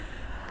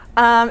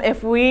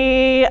If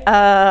we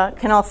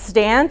can all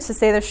stand to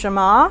say the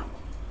Shema.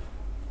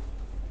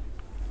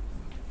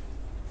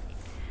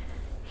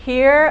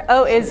 Hear,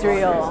 O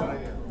Israel,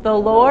 the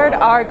Lord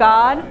our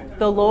God,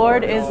 the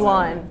Lord is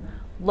one.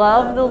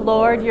 Love the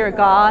Lord your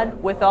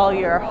God with all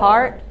your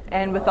heart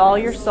and with all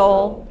your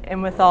soul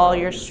and with all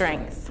your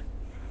strength.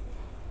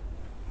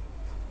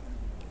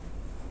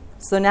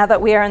 So now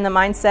that we are in the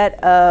mindset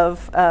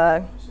of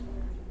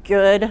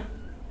good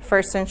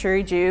first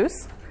century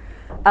Jews,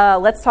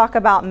 let's talk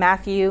about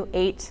Matthew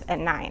 8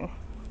 and 9.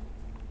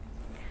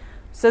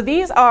 So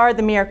these are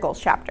the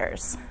miracles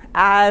chapters.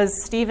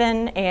 As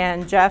Stephen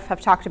and Jeff have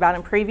talked about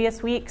in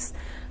previous weeks,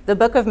 the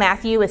book of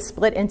Matthew is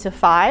split into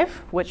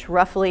 5, which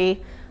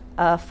roughly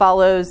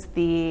follows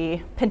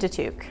the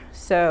Pentateuch.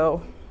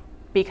 So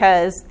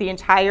because the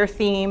entire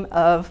theme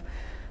of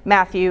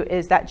Matthew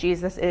is that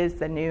Jesus is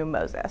the new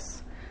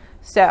Moses.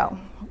 So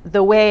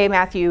the way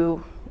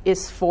Matthew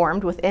is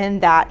formed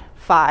within that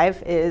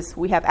 5 is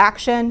we have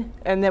action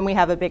and then we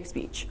have a big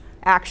speech.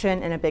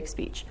 Action and a big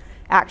speech.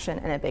 Action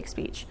and a big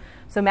speech.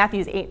 So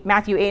Matthew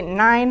 8 and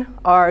 9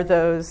 are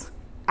those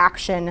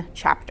action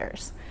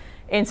chapters.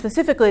 And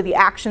specifically, the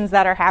actions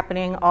that are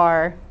happening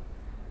are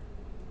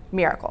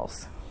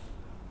miracles.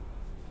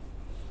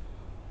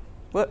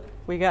 What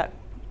we got?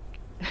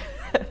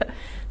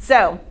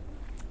 So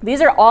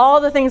these are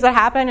all the things that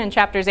happen in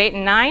chapters 8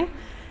 and 9.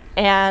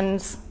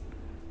 And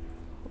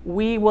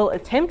we will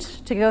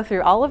attempt to go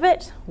through all of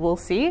it. We'll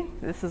see.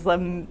 This is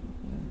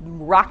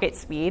rocket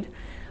speed.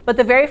 But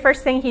the very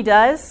first thing he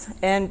does,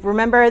 and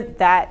remember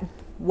that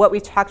what we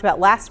talked about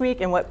last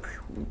week and what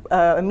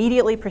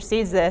immediately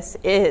precedes this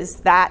is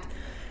that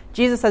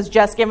Jesus has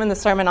just given the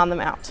Sermon on the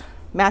Mount.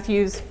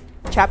 Matthew's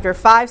chapter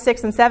 5,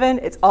 6, and 7,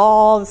 it's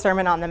all the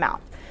Sermon on the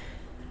Mount.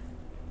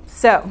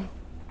 So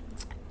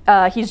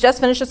he's just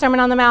finished the Sermon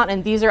on the Mount,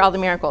 and these are all the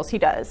miracles he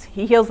does.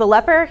 He heals the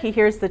leper. He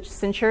heals the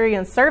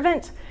centurion's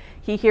servant.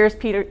 He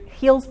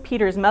heals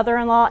Peter's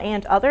mother-in-law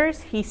and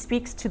others. He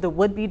speaks to the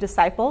would-be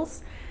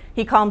disciples.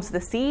 He calms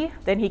the sea.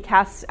 Then he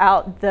casts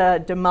out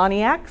the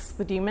demoniacs,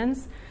 the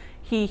demons.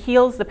 He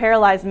heals the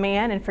paralyzed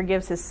man and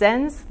forgives his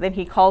sins. Then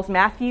he calls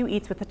Matthew,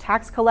 eats with the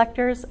tax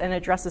collectors, and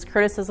addresses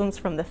criticisms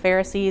from the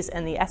Pharisees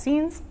and the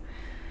Essenes.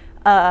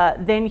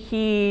 Then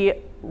he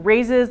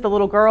raises the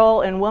little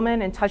girl and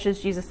woman and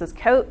touches Jesus'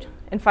 coat.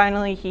 And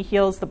finally, he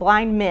heals the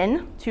blind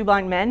men, 2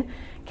 blind men,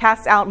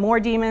 casts out more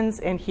demons,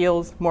 and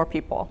heals more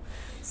people.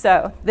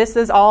 So this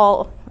is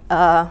all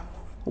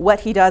what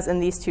he does in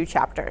these 2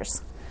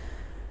 chapters.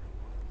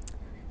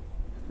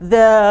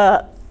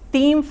 The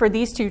theme for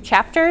these 2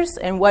 chapters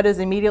and what is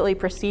immediately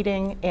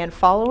preceding and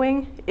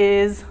following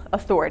is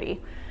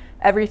authority.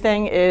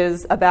 Everything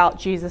is about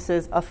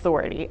Jesus'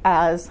 authority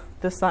as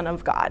the Son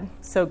of God.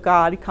 So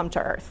God come to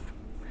earth.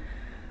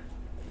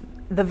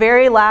 The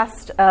very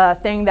last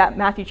thing that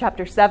Matthew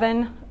chapter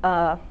 7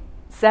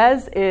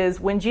 says is,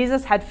 when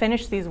Jesus had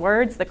finished these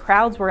words, the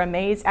crowds were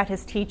amazed at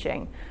his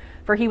teaching,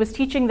 for he was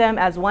teaching them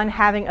as one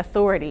having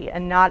authority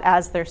and not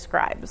as their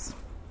scribes.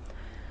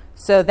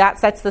 So that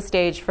sets the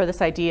stage for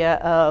this idea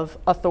of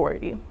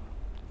authority.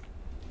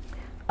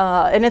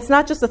 And it's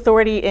not just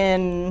authority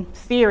in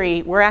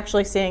theory. We're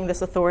actually seeing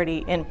this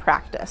authority in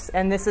practice.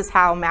 And this is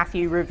how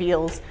Matthew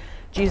reveals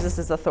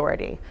Jesus'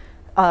 authority.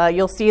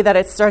 You'll see that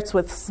it starts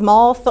with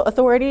small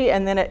authority,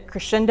 and then it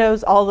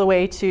crescendos all the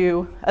way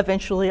to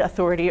eventually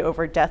authority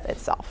over death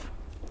itself.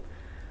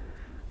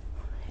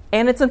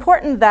 And it's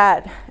important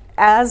that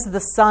as the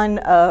Son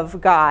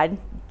of God,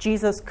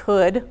 Jesus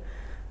could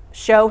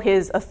show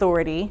his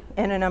authority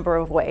in a number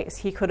of ways.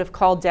 He could have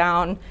called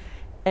down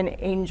an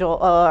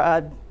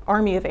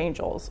army of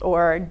angels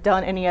or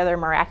done any other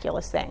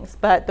miraculous things.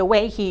 But the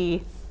way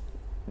he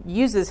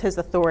uses his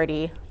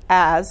authority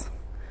as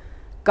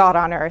God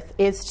on earth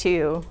is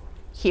to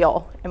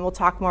heal. And we'll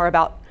talk more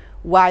about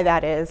why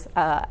that is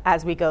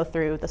as we go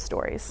through the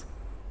stories.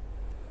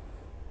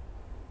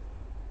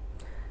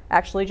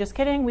 Actually, just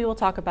kidding. We will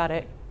talk about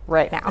it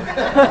right now.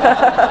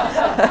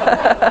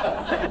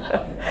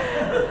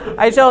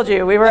 I told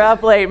you, we were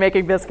up late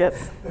making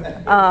biscuits.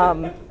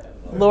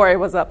 Lori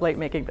was up late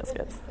making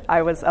biscuits.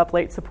 I was up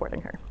late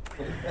supporting her.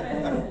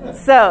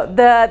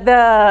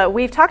 So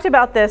we've talked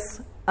about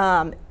this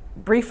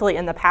briefly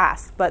in the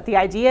past, but the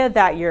idea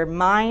that your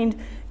mind,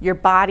 your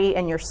body,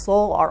 and your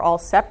soul are all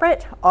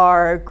separate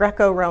are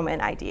Greco-Roman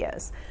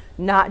ideas,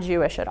 not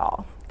Jewish at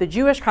all. The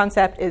Jewish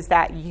concept is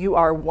that you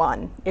are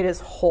one. It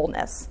is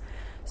wholeness.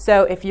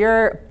 So if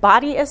your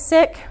body is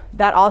sick,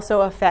 that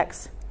also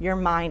affects your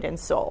mind and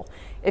soul.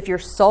 If your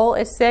soul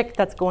is sick,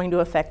 that's going to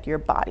affect your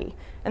body.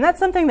 And that's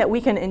something that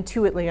we can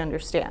intuitively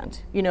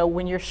understand. You know,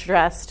 when you're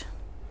stressed,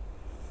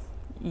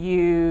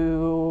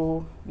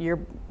 your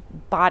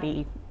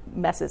body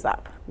messes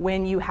up.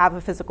 When you have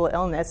a physical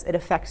illness, it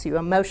affects you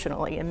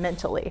emotionally and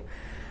mentally.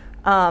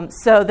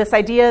 So this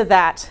idea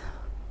that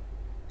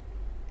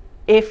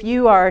if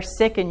you are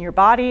sick in your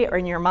body or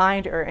in your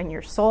mind or in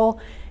your soul,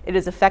 it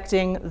is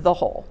affecting the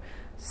whole.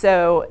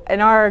 So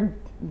in our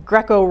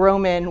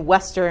Greco-Roman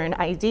Western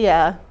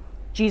idea,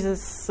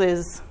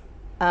 Jesus's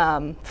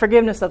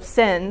forgiveness of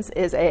sins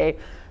is a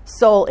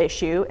soul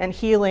issue, and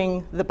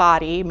healing the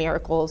body,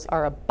 miracles,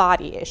 are a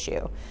body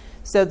issue.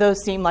 So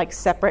those seem like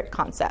separate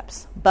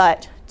concepts.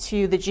 But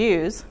to the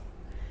Jews,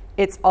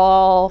 it's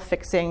all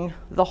fixing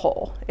the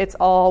whole. It's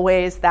all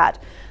ways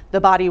that the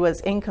body was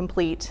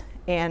incomplete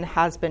and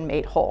has been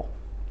made whole.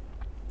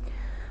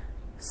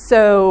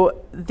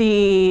 So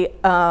the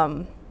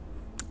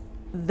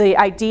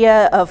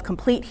idea of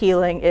complete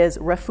healing is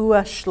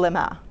refuah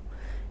shlema.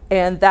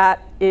 And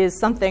that is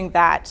something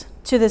that,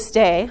 to this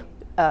day,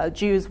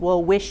 Jews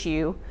will wish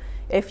you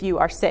if you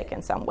are sick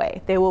in some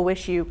way. They will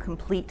wish you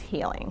complete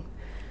healing.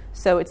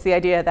 So it's the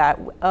idea that,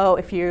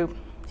 if you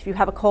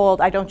have a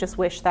cold, I don't just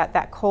wish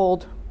that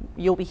cold,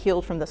 you'll be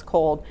healed from this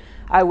cold.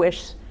 I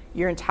wish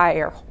your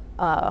entire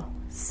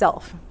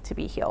self to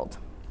be healed.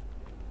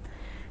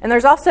 And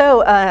there's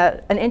also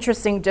an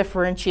interesting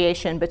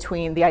differentiation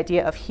between the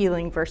idea of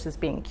healing versus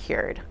being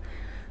cured.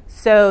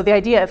 So the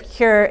idea of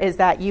cure is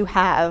that you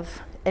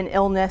have an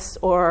illness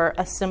or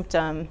a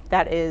symptom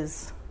that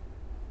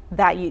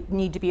you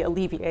need to be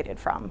alleviated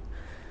from.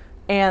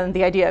 And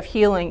the idea of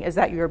healing is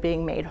that you're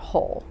being made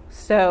whole.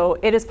 So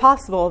it is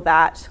possible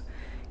that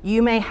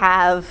you may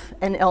have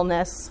an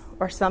illness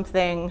or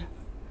something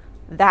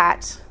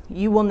that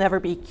you will never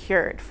be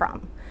cured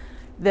from.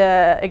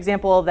 The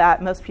example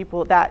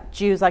that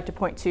Jews like to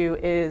point to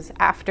is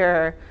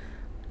after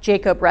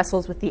Jacob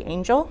wrestles with the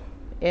angel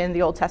in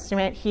the Old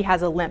Testament, he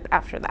has a limp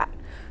after that.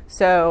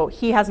 So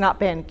he has not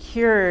been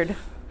cured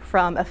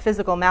from a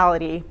physical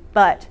malady,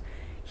 but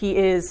he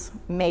is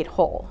made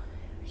whole.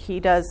 He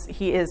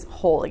is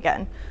whole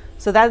again.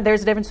 So that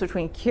there's a difference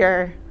between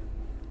cure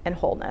and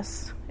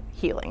wholeness,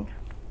 healing.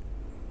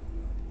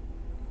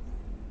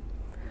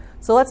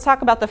 So let's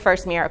talk about the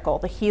first miracle,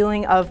 the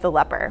healing of the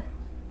leper.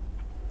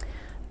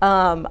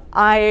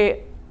 I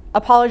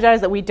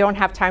apologize that we don't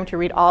have time to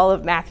read all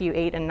of Matthew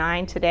 8 and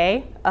 9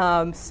 today.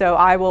 So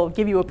I will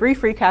give you a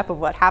brief recap of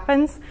what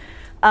happens.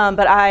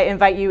 But I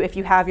invite you, if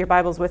you have your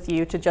Bibles with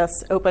you, to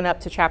just open up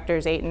to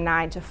chapters 8 and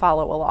 9 to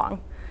follow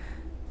along.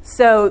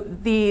 So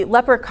the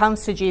leper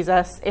comes to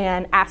Jesus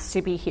and asks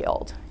to be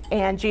healed,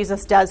 and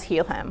Jesus does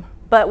heal him.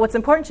 But what's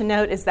important to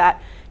note is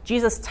that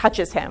Jesus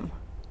touches him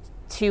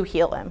to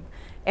heal him.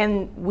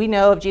 And we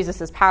know of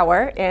Jesus'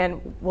 power,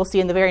 and we'll see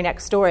in the very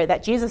next story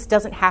that Jesus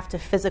doesn't have to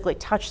physically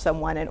touch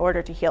someone in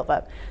order to heal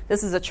them.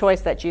 This is a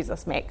choice that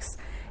Jesus makes.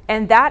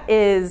 And that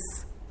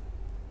is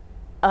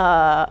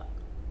a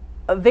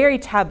very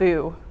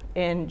taboo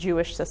in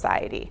Jewish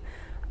society.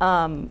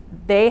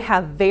 They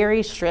have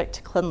very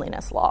strict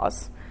cleanliness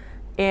laws,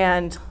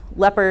 and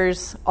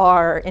lepers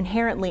are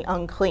inherently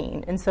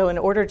unclean. And so in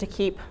order to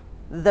keep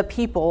the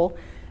people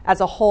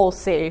as a whole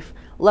safe,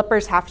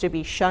 lepers have to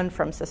be shunned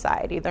from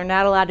society. They're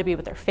not allowed to be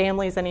with their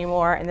families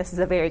anymore, and this is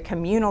a very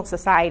communal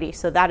society,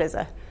 so that is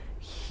a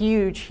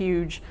huge,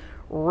 huge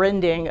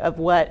rending of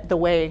what the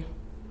way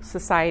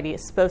society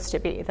is supposed to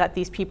be, that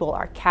these people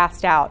are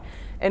cast out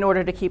in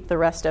order to keep the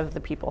rest of the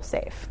people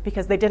safe,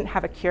 because they didn't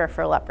have a cure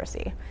for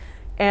leprosy.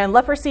 And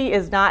leprosy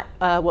is not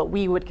what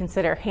we would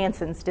consider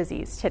Hansen's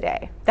disease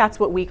today. That's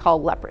what we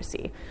call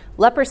leprosy.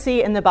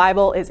 Leprosy in the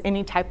Bible is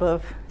any type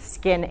of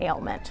skin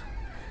ailment,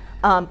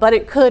 but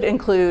it could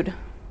include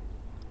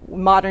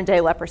modern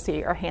day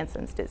leprosy or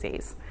Hansen's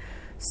disease.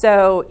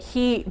 So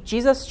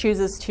Jesus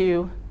chooses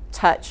to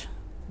touch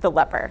the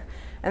leper.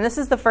 And this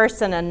is the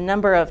first in a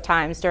number of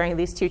times during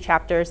these two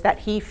chapters that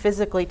he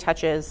physically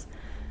touches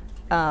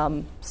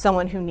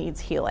someone who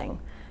needs healing.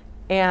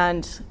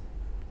 And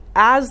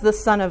as the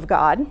Son of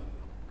God,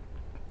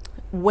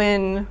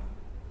 when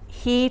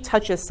he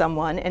touches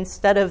someone,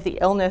 instead of the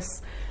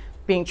illness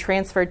being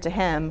transferred to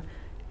him,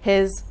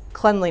 his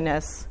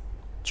cleanliness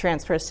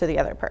transfers to the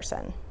other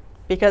person.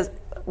 Because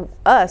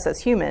us as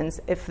humans,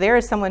 if there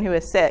is someone who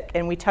is sick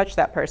and we touch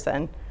that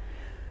person,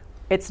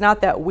 it's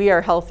not that we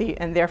are healthy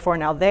and therefore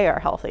now they are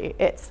healthy.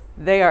 It's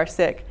they are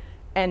sick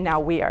and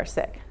now we are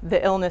sick.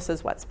 The illness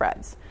is what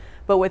spreads.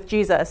 But with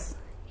Jesus,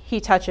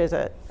 he touches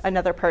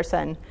another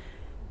person,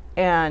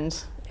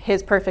 and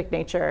his perfect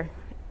nature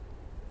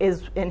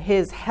is in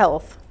his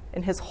health,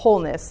 and his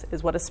wholeness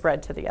is what is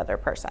spread to the other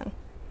person.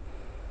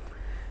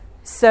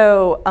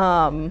 So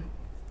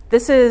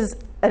this is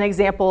an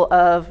example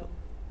of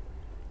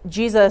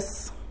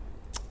Jesus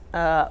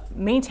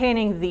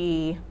maintaining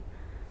the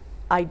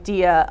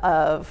idea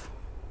of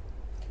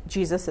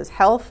Jesus's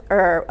health,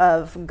 or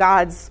of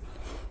God's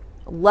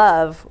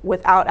love,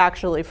 without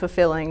actually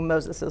fulfilling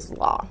Moses'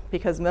 law,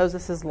 because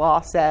Moses'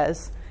 law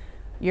says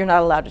you're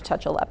not allowed to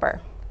touch a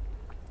leper.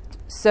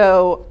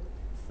 So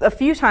a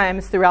few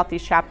times throughout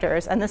these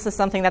chapters, and this is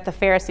something that the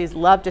Pharisees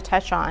love to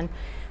touch on,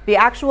 the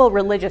actual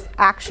religious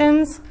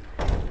actions,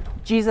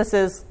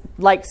 Jesus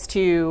likes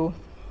to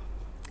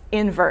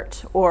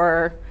invert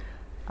or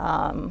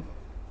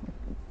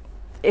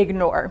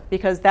ignore,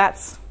 because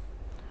that's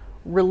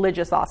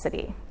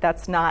religiosity.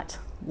 That's not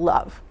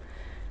love.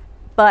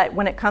 But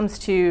when it comes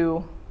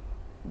to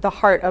the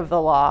heart of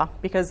the law,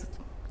 because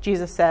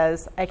Jesus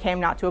says, I came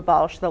not to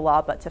abolish the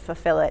law, but to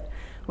fulfill it.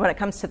 When it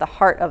comes to the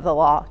heart of the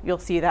law, you'll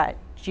see that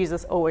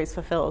Jesus always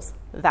fulfills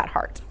that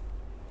heart.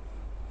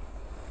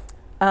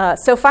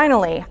 So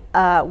finally,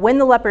 when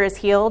the leper is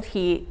healed,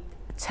 he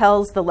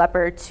tells the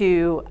leper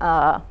to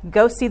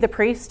go see the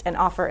priest and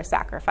offer a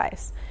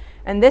sacrifice.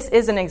 And this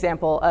is an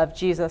example of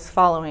Jesus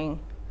following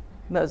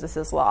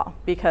Moses' law,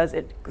 because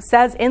it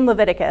says in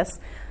Leviticus,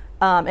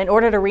 in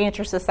order to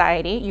re-enter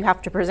society, you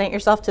have to present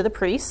yourself to the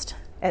priest,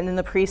 and then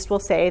the priest will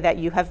say that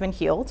you have been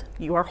healed,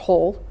 you are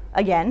whole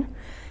again,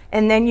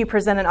 and then you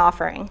present an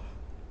offering.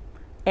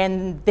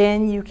 And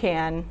then you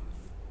can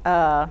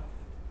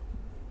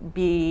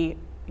be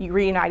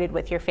reunited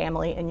with your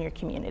family and your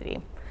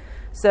community.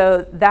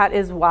 So that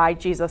is why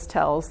Jesus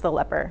tells the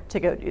leper to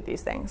go do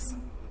these things.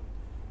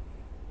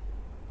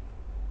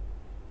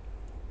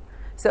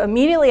 So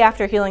immediately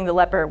after healing the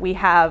leper, we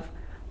have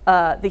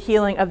the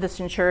healing of the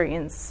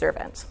centurion's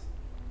servant.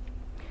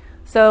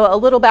 So a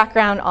little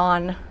background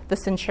on the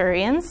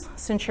centurions.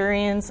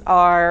 Centurions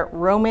are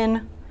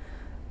Roman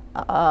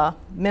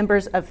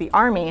members of the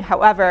army.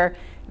 However,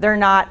 they're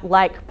not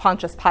like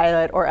Pontius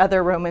Pilate or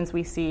other Romans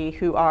we see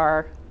who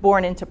are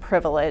born into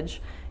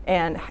privilege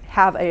and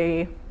have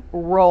a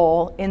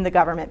role in the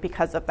government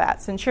because of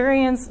that.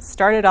 Centurions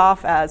started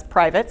off as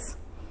privates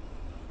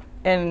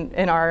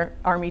in our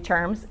army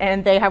terms,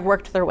 and they have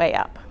worked their way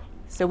up.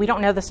 So we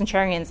don't know the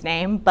centurion's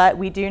name, but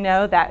we do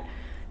know that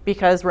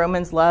because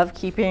Romans love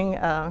keeping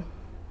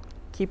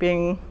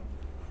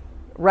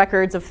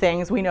records of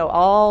things, we know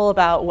all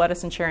about what a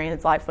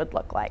centurion's life would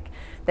look like.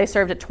 They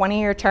served a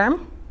 20-year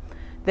term.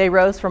 They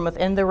rose from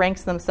within the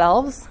ranks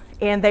themselves,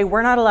 and they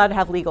were not allowed to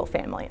have legal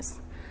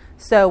families.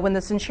 So when the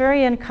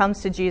centurion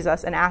comes to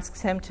Jesus and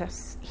asks him to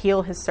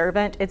heal his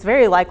servant, it's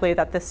very likely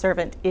that this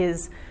servant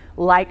is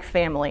like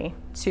family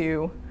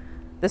to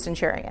the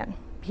centurion.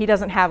 He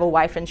doesn't have a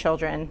wife and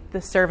children.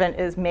 The servant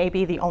is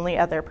maybe the only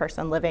other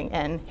person living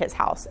in his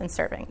house and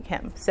serving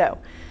him. So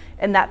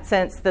in that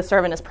sense, the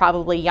servant is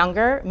probably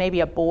younger,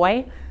 maybe a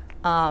boy.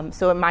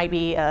 So it might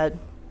be a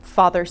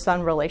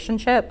father-son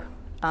relationship.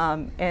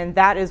 And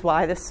that is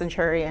why the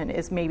centurion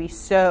is maybe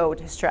so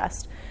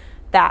distressed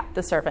that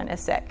the servant is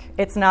sick.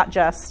 It's not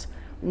just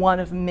one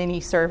of many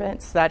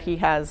servants that he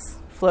has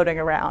floating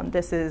around.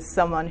 This is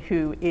someone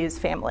who is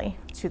family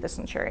to the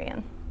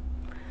centurion.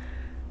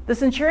 The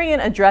centurion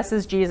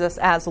addresses Jesus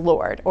as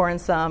Lord, or in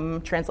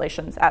some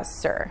translations as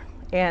Sir.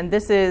 And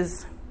this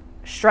is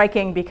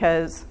striking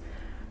because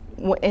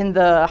in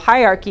the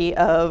hierarchy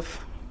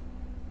of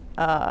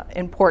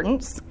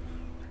importance,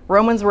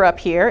 Romans were up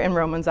here in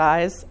Romans'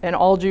 eyes, and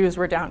all Jews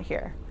were down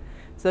here.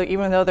 So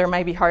even though there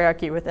might be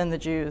hierarchy within the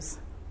Jews,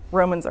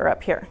 Romans are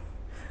up here.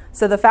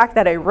 So the fact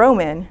that a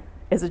Roman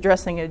is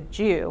addressing a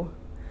Jew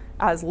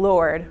as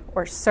Lord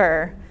or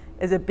Sir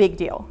is a big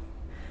deal.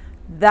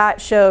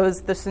 That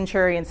shows the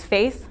centurion's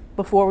faith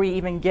before we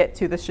even get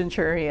to the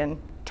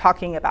centurion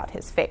talking about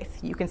his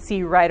faith. You can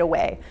see right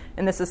away,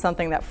 and this is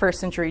something that first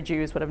century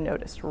Jews would have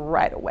noticed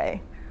right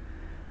away.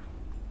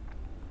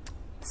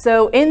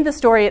 So in the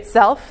story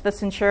itself, the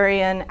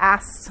centurion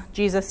asks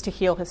Jesus to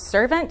heal his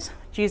servant.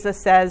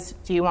 Jesus says,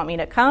 "Do you want me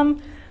to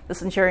come?" The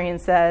centurion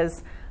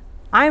says,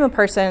 "I'm a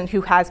person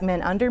who has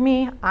men under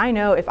me. I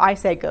know if I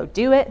say go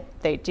do it,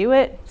 they do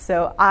it.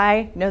 So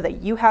I know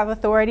that you have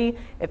authority.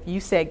 If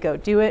you say go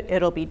do it,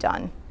 it'll be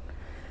done."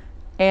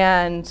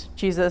 And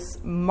Jesus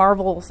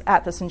marvels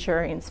at the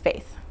centurion's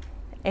faith,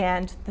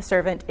 and the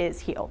servant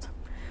is healed.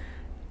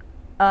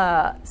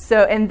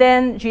 And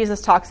then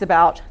Jesus talks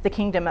about the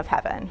kingdom of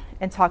heaven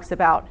and talks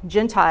about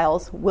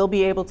Gentiles will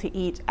be able to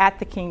eat at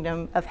the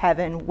kingdom of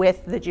heaven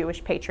with the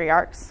Jewish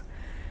patriarchs,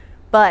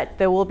 but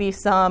there will be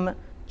some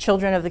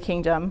children of the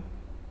kingdom,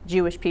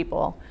 Jewish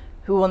people,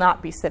 who will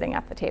not be sitting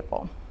at the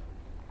table.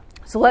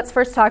 So let's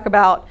first talk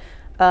about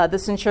the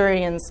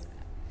centurion's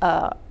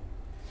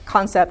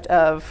concept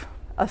of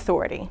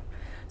authority.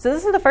 So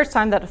this is the first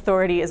time that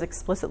authority is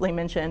explicitly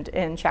mentioned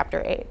in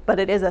chapter 8, but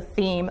it is a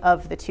theme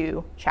of the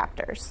two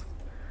chapters.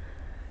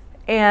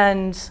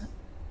 And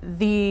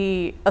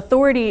the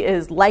authority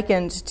is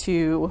likened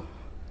to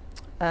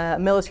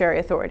military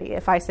authority.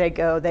 If I say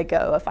go, they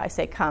go. If I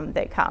say come,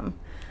 they come.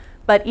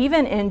 But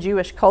even in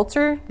Jewish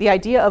culture, the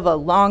idea of a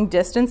long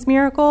distance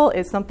miracle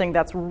is something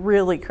that's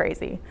really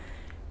crazy.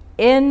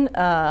 In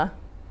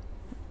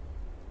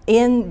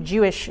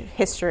Jewish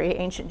history,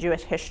 ancient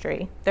Jewish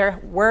history,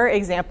 there were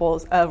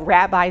examples of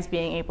rabbis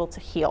being able to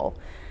heal,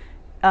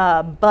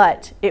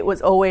 but it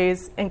was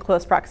always in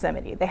close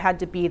proximity. They had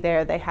to be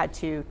there, they had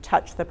to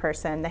touch the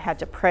person, they had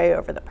to pray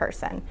over the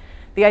person.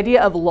 The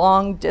idea of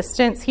long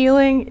distance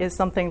healing is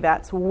something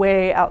that's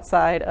way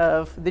outside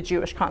of the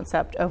Jewish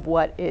concept of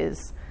what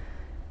is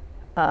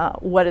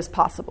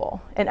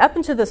possible. And up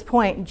until this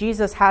point,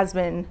 Jesus has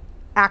been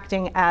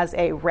acting as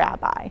a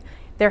rabbi.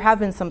 There have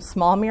been some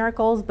small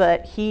miracles,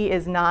 but he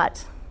is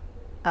not,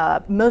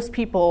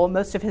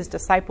 most of his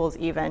disciples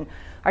even,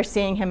 are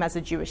seeing him as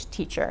a Jewish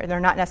teacher.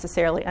 They're not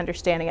necessarily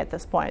understanding at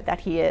this point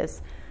that he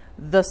is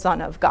the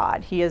Son of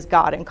God. He is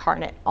God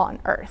incarnate on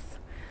earth.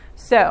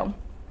 So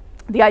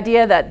the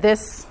idea that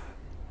this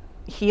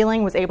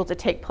healing was able to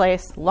take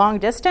place long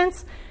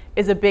distance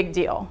is a big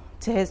deal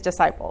to his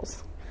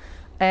disciples.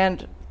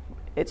 And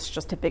it's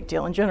just a big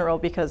deal in general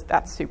because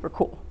that's super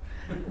cool.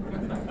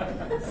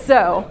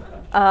 So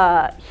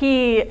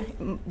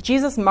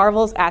Jesus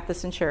marvels at the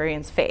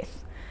centurion's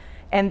faith.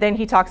 And then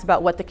he talks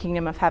about what the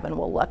kingdom of heaven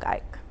will look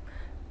like.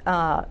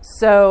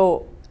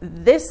 So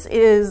this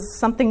is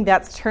something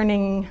that's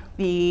turning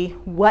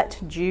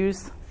what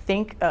Jews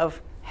think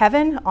of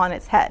heaven on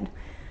its head.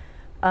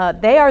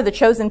 They are the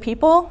chosen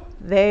people.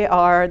 They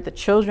are the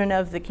children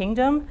of the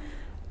kingdom.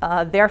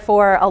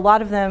 Therefore, a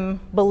lot of them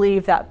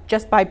believe that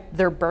just by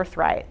their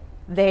birthright,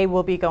 they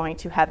will be going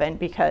to heaven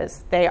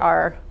because they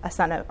are a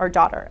son or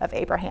daughter of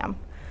Abraham.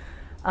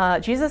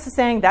 Jesus is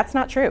saying that's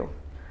not true.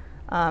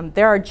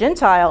 There are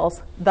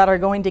Gentiles that are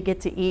going to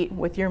get to eat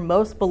with your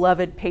most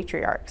beloved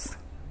patriarchs.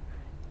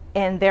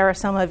 And there are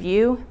some of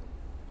you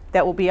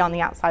that will be on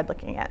the outside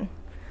looking in.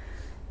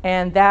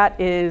 And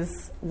that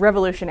is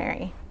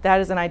revolutionary.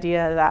 That is an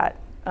idea that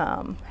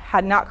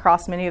had not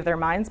crossed many of their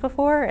minds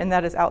before, and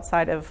that is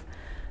outside of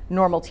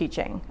normal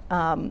teaching.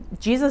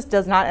 Jesus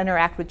does not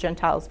interact with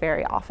Gentiles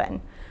very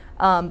often.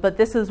 But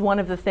this is one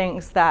of the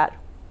things that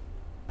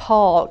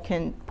Paul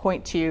can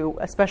point to,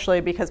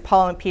 especially because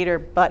Paul and Peter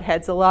butt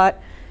heads a lot.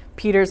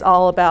 Peter's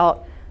all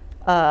about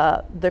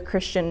the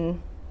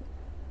Christian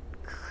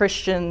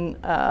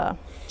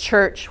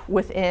church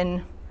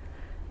within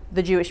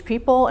the Jewish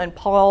people, and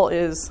Paul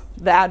is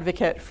the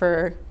advocate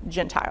for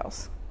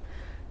Gentiles.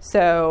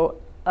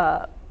 So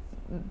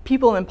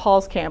people in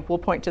Paul's camp will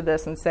point to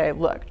this and say,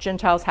 look,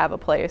 Gentiles have a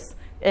place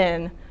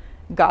in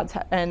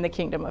the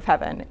kingdom of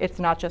heaven. It's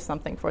not just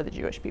something for the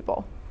Jewish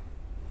people.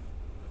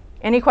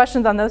 Any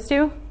questions on those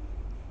two?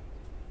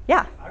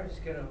 Yeah. I was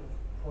just going to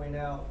point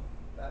out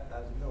that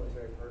as a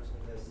military person,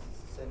 this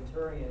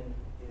centurion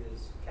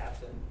is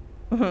captain,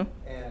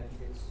 and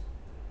it's,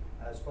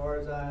 as far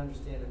as I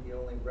understand it, the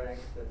only rank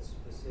that's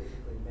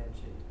specifically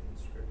mentioned in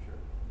Scripture,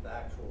 the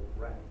actual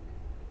rank.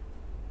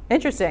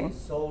 Interesting. You see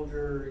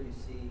soldier, you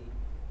see,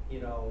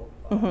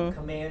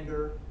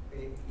 commander.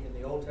 In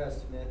the Old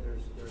Testament,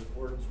 there's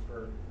words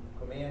for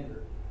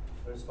commander,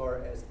 but as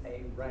far as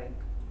a rank,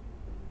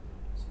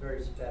 it's a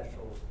very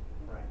special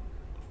rank.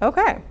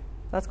 Okay,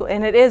 that's cool.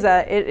 And it is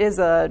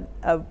a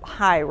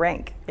high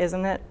rank,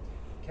 isn't it?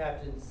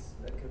 Captain's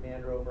a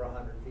commander over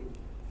 100 people.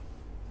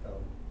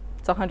 So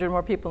it's 100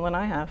 more people than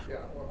I have. Yeah.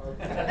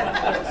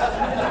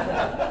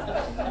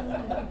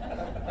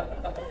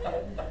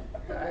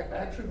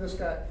 Actually, this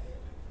guy,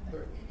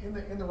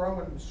 in the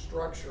Roman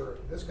structure,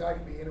 this guy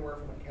could be anywhere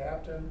from a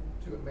captain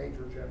to a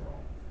major general.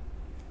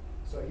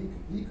 So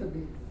he could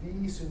be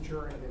the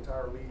centurion of the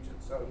entire legion.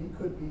 So he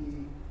could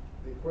be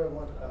the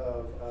equivalent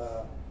of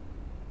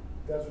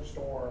Desert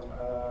Storm,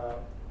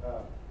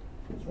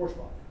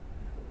 Schwarzkopf.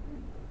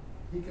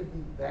 He could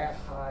be that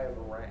high of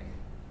a rank.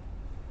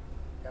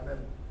 And then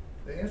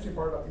the interesting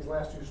part about these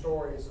last two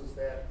stories is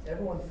that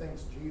everyone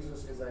thinks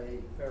Jesus is a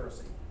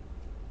Pharisee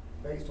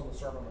based on the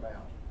Sermon on the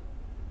Mount.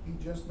 He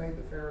just made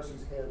the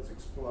Pharisees' heads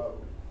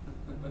explode.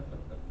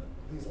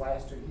 These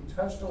last two. He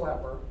touched a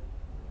leper,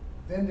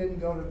 then didn't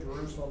go to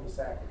Jerusalem to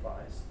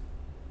sacrifice.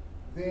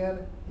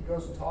 Then he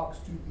goes and talks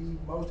to the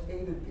most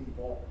hated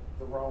people,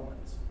 the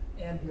Romans,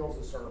 and heals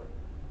a servant.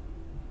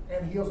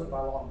 And heals it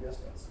by long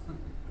distance.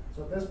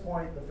 So at this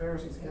point, the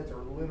Pharisees' heads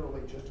are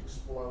literally just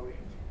exploding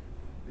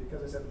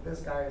because they said,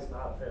 this guy is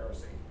not a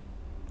Pharisee.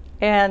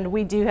 And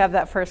we do have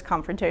that first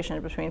confrontation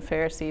between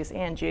Pharisees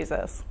and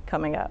Jesus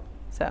coming up.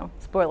 So,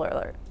 spoiler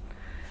alert.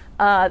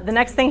 The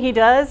next thing he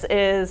does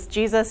is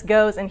Jesus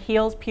goes and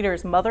heals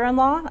Peter's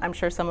mother-in-law. I'm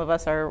sure some of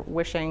us are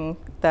wishing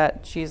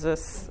that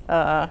Jesus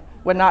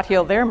would not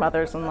heal their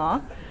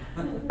mothers-in-law.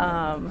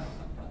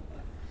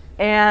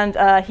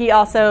 And he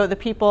also, the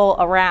people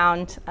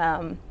around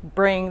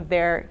bring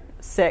their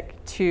sick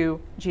to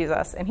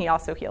Jesus, and he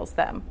also heals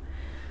them.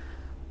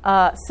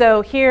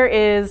 So here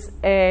is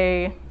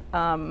a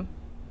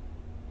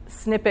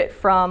snippet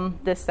from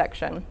this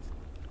section.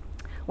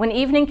 When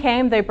evening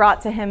came, they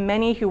brought to him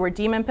many who were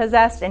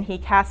demon-possessed, and he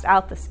cast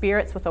out the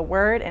spirits with a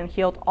word and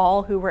healed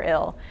all who were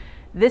ill.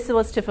 This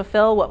was to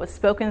fulfill what was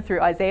spoken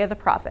through Isaiah the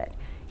prophet.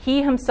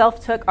 He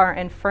himself took our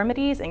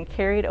infirmities and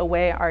carried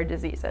away our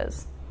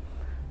diseases.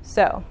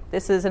 So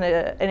this is an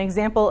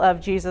example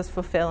of Jesus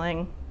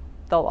fulfilling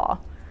the law,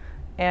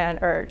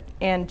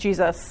 and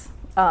Jesus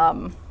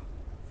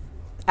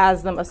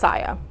as the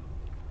Messiah.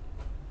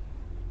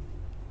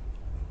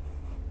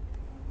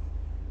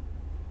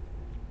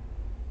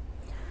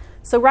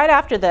 So right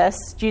after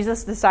this,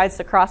 Jesus decides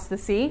to cross the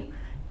sea,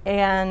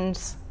 and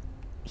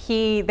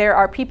there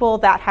are people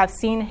that have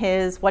seen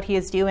what he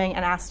is doing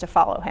and asked to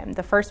follow him.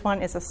 The first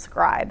one is a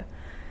scribe,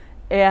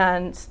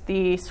 and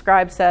the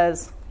scribe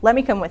says, "Let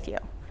me come with you."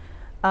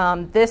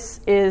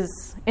 This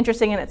is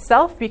interesting in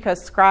itself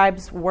because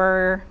scribes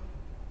were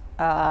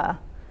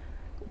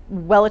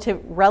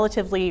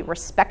relatively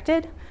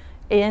respected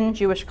in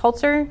Jewish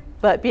culture,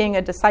 but being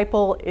a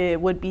disciple, it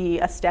would be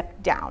a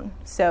step down.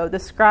 So the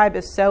scribe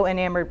is so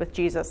enamored with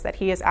Jesus that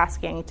he is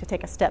asking to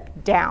take a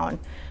step down,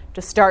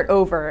 to start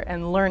over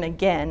and learn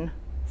again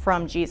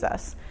from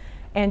Jesus.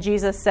 And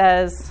Jesus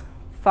says,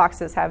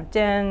 foxes have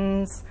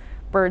dens,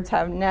 birds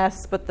have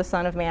nests, but the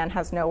Son of Man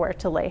has nowhere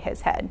to lay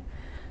his head.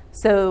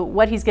 So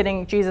what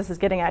Jesus is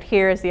getting at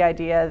here is the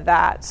idea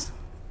that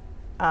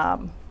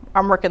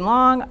I'm working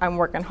long, I'm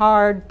working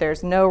hard,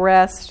 there's no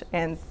rest,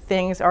 and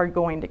things are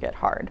going to get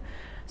hard.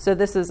 So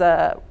this is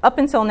up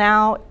until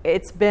now,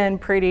 it's been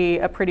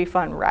a pretty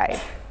fun ride.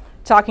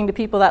 Talking to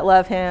people that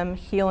love him,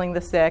 healing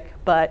the sick,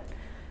 but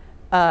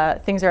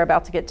things are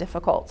about to get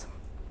difficult.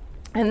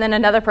 And then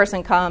another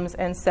person comes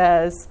and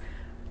says,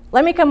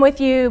 let me come with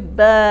you,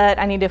 but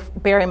I need to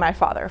bury my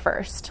father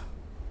first.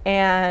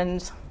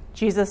 And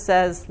Jesus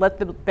says, let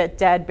the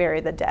dead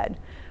bury the dead,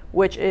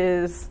 which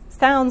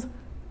sounds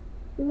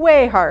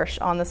way harsh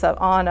on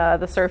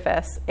the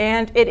surface.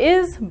 And it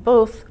is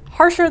both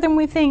harsher than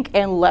we think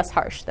and less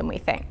harsh than we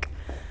think.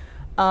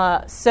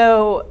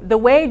 So the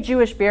way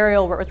Jewish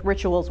burial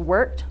rituals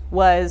worked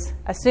was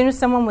as soon as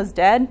someone was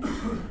dead,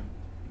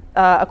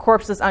 a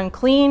corpse is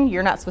unclean,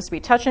 you're not supposed to be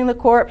touching the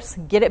corpse,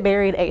 get it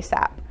buried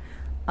ASAP.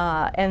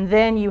 And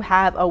then you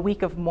have a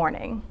week of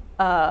mourning,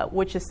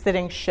 which is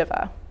sitting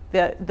Shiva.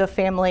 The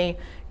family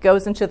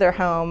goes into their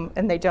home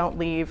and they don't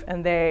leave,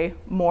 and they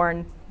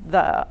mourn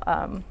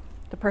the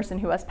person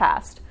who has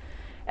passed.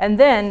 And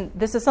then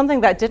this is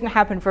something that didn't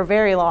happen for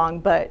very long,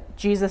 but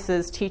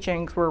Jesus's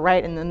teachings were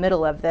right in the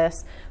middle of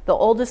this. The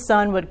oldest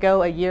son would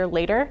go a year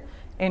later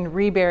and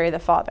rebury the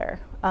father.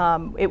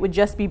 It would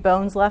just be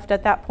bones left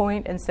at that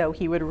point, and so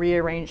he would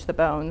rearrange the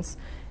bones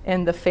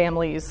in the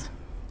family's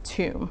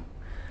tomb.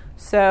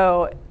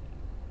 So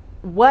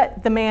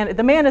what the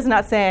man is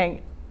not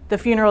saying, the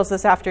funeral's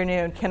this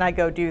afternoon, can I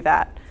go do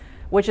that?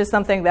 Which is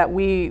something that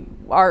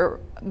our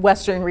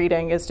Western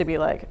reading is to be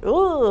like,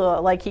 ooh,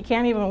 like he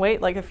can't even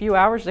wait like a few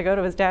hours to go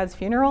to his dad's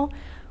funeral.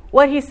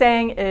 What he's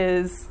saying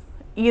is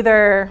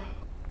either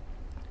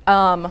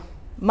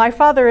my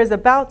father is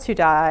about to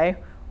die,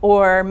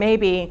 or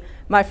maybe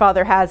my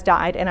father has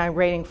died and I'm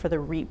waiting for the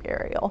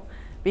reburial.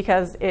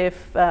 Because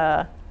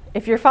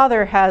if your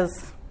father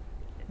has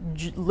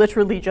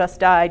literally just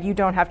died, you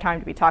don't have time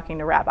to be talking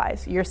to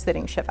rabbis. You're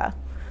sitting Shiva.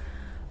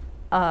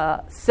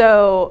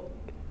 So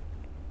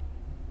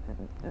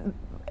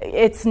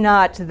it's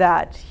not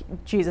that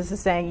Jesus is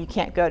saying you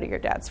can't go to your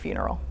dad's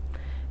funeral.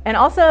 And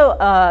also,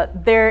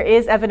 there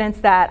is evidence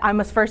that I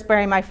must first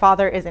bury my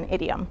father is an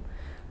idiom.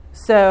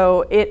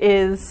 So it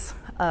is,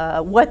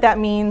 what that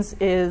means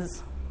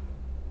is,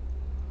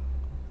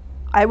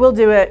 I will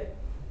do it,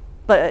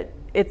 but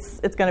it's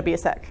going to be a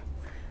sec.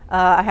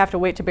 I have to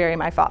wait to bury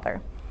my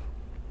father.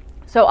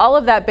 So all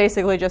of that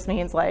basically just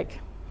means like,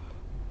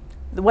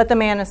 what the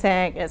man is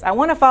saying is, I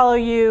want to follow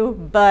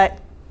you, but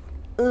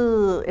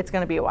it's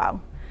going to be a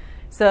while.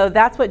 So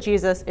that's what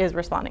Jesus is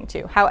responding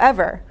to.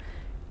 However,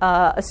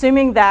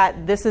 assuming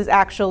that this is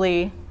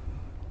actually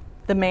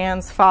the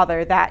man's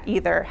father that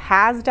either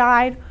has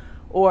died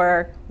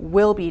or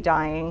will be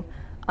dying,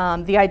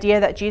 the idea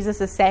that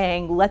Jesus is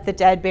saying, let the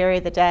dead bury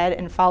the dead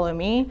and follow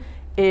me,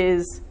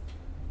 is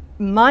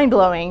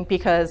mind-blowing,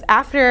 because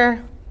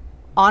after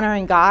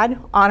honoring God,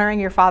 honoring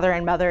your father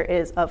and mother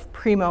is of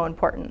primo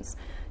importance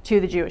to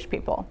the Jewish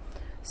people.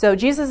 So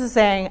Jesus is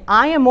saying,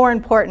 I am more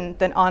important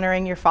than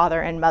honoring your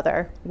father and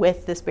mother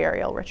with this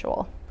burial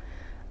ritual,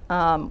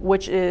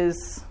 which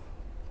is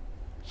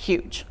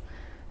huge.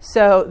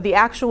 So the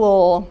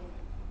actual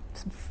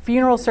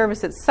funeral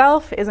service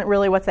itself isn't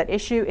really what's at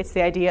issue. It's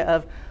the idea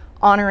of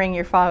honoring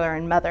your father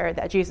and mother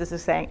that Jesus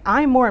is saying,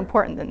 I'm more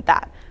important than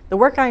that. The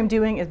work I'm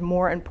doing is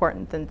more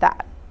important than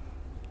that.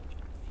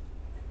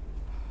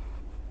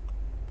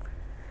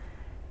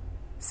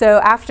 So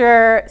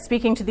after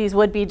speaking to these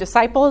would-be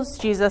disciples,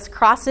 Jesus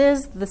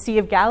crosses the Sea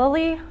of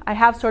Galilee. I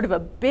have sort of a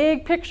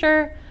big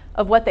picture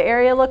of what the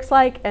area looks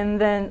like,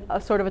 and then a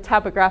sort of a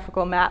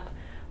topographical map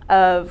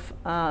of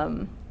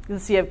the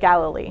Sea of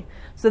Galilee.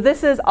 So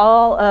this is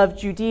all of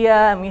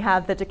Judea, and we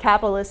have the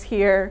Decapolis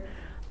here.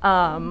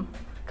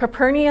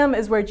 Capernaum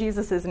is where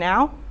Jesus is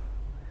now,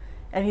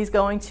 and he's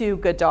going to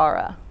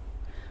Gadara.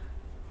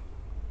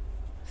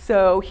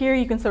 So here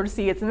you can sort of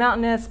see it's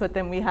mountainous, but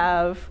then we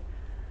have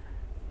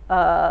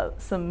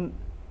some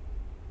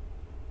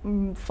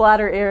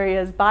flatter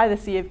areas by the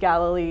Sea of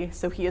Galilee.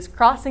 So he is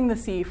crossing the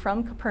sea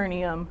from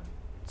Capernaum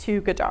to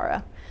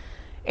Gadara.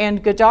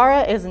 And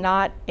Gadara is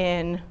not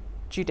in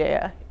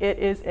Judea. It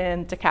is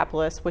in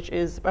Decapolis, which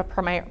is a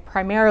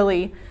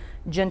primarily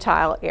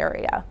Gentile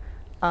area.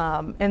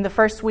 In the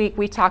first week,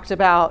 we talked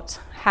about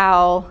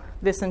how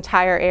this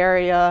entire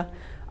area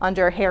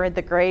under Herod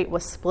the Great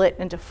was split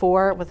into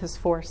four with his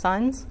 4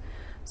 sons.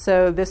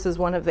 So this is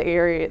one of the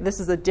areas, this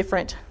is a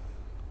different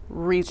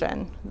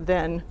region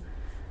than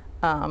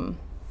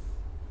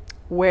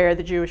where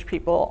the Jewish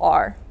people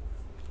are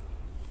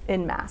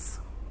in mass.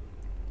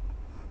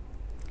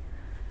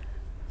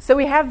 So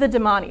we have the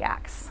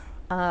demoniacs.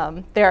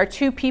 There are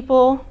 2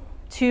 people,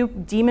 2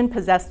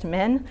 demon-possessed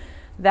men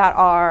that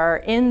are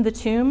in the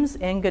tombs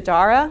in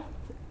Gadara,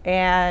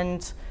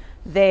 and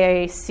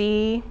they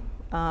see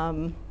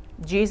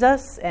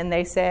Jesus and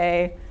they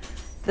say,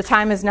 the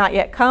time has not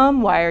yet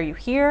come, why are you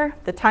here?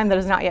 The time that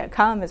has not yet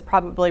come is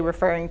probably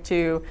referring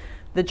to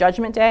the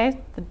judgment day,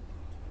 the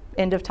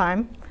end of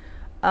time.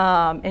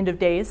 end of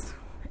days,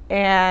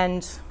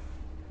 and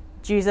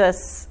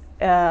Jesus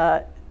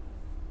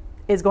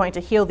is going to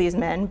heal these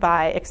men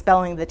by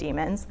expelling the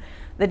demons.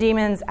 The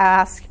demons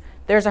ask,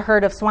 there's a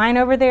herd of swine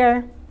over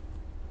there,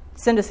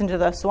 send us into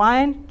the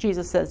swine.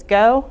 Jesus says,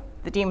 go.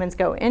 The demons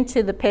go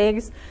into the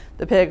pigs.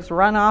 The pigs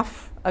run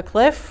off a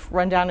cliff,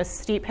 run down a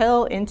steep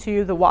hill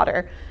into the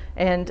water,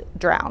 and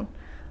drown.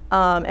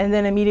 And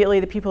then immediately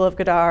the people of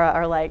Gadara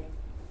are like,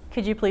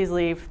 could you please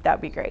leave?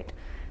 That'd be great.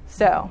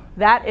 So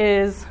that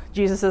is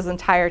Jesus'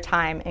 entire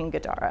time in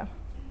Gadara.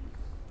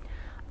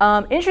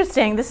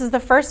 Interesting, this is the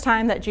first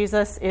time that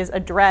Jesus is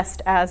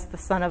addressed as the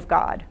Son of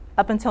God.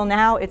 Up until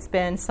now, it's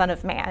been Son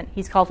of Man.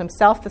 He's called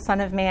himself the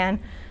Son of Man.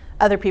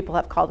 Other people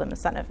have called him the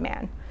Son of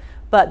Man.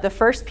 But the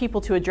first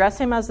people to address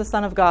him as the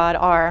Son of God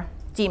are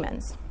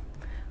demons,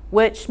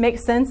 which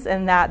makes sense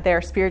in that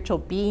they're spiritual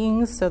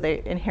beings, so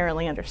they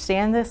inherently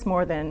understand this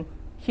more than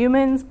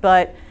humans,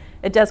 but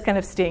it does kind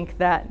of stink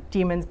that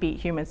demons beat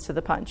humans to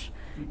the punch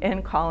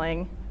in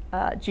calling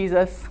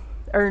Jesus,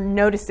 or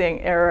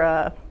noticing,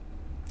 or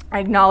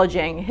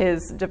acknowledging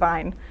his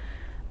divine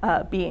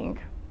being.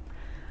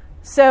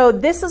 So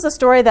this is a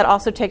story that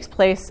also takes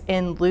place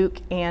in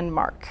Luke and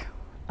Mark.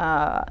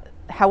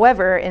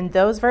 However, in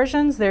those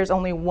versions, there's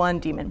only one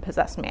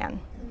demon-possessed man.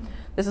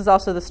 This is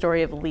also the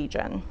story of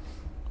Legion,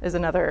 is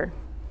another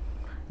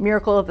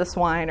miracle of the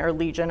swine, or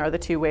Legion are the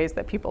two ways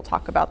that people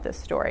talk about this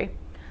story.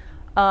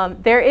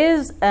 There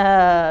is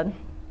a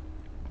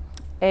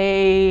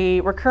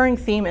recurring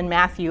theme in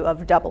Matthew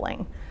of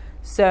doubling.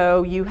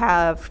 So you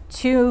have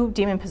two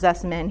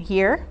demon-possessed men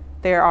here.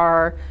 There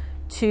are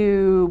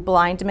two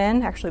blind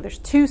men. Actually, there's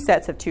two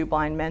sets of two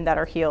blind men that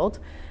are healed.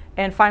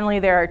 And finally,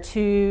 there are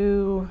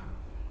two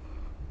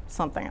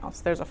something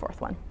else. There's a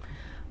fourth one.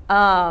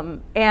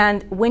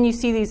 And when you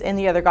see these in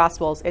the other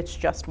Gospels, it's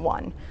just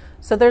one.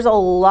 So there's a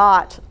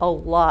lot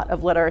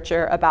of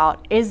literature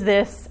about, is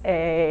this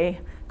a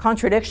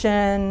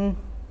contradiction?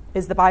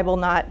 Is the Bible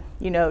not,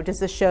 does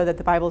this show that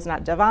the Bible is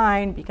not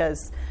divine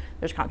because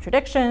there's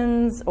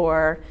contradictions?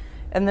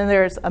 And then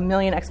there's a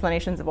million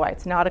explanations of why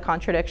it's not a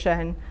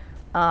contradiction.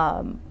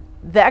 The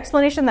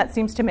explanation that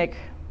seems to make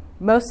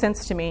most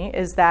sense to me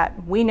is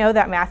that we know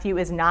that Matthew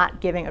is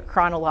not giving a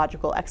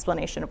chronological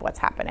explanation of what's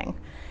happening.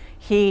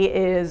 He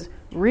is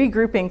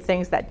regrouping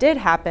things that did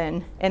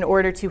happen in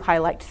order to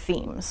highlight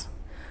themes.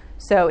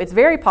 So it's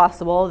very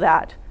possible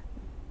that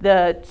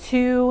the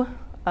two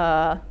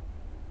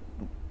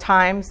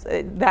times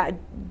that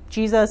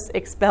Jesus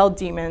expelled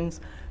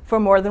demons for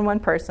more than one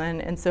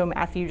person, and so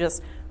Matthew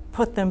just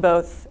put them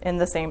both in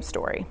the same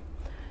story.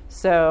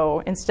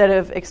 So instead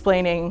of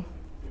explaining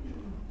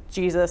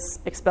Jesus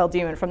expelled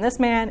demon from this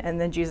man and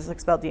then Jesus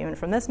expelled demon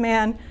from this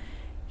man,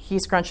 he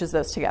scrunches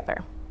those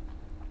together.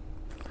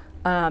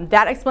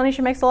 That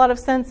explanation makes a lot of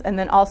sense. And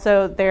then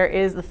also there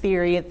is the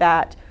theory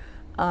that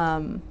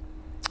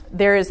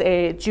there is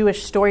a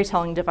Jewish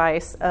storytelling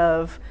device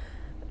of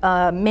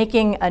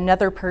making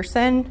another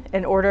person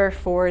in order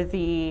for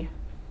the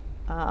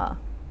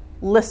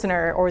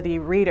listener or the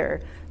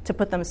reader to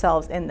put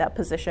themselves in that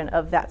position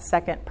of that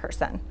second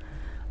person.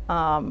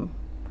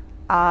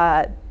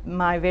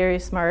 My very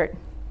smart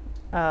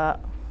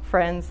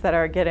friends that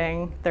are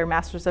getting their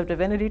Masters of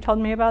Divinity told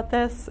me about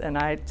this, and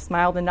I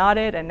smiled and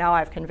nodded, and now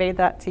I've conveyed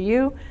that to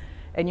you,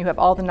 and you have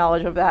all the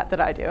knowledge of that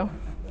I do.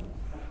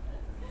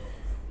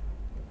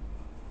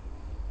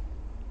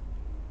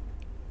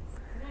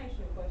 Can I ask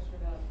you a question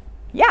about?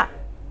 Yeah.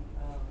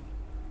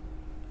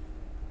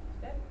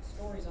 That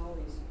story's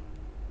always,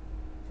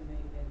 to me,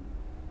 been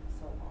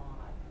so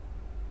odd.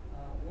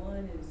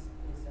 One is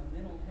a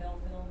mental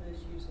health illness,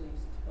 usually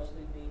supposed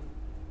to be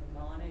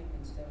demonic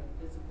instead of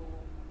physical.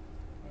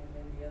 And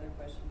then the other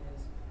question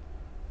is,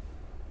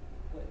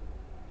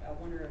 I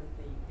wonder if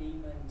the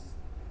demons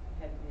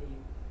had the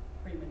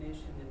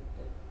premonition that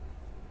the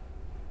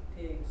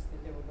pigs that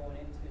they were going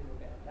into were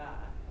going to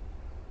die,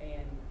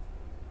 and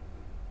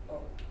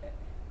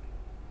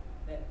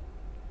that.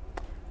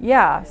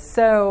 Yeah.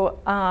 So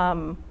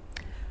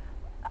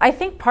I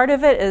think part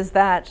of it is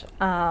that,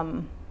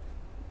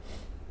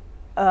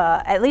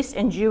 at least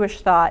in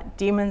Jewish thought,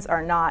 demons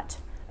are not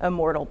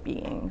immortal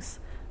beings.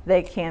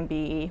 They can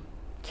be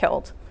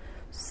killed.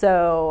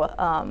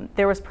 So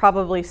there was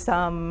probably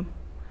some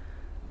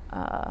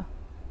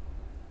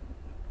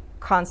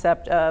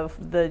concept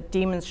of the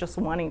demons just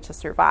wanting to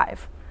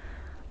survive.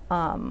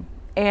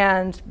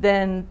 And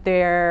then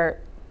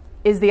there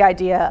is the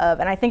idea of,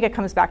 and I think it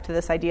comes back to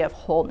this idea of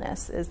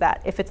wholeness, is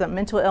that if it's a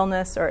mental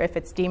illness or if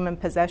it's demon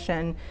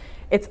possession,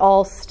 it's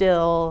all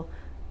still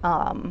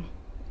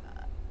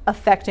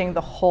affecting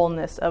the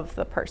wholeness of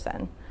the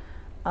person.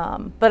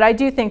 But I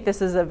do think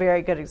this is a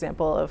very good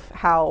example of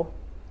how,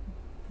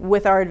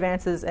 with our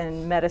advances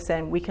in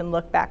medicine, we can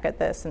look back at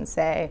this and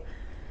say,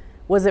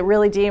 was it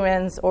really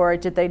demons, or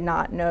did they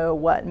not know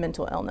what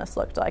mental illness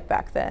looked like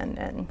back then?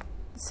 And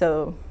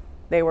so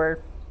they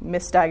were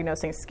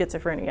misdiagnosing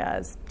schizophrenia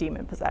as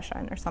demon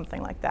possession or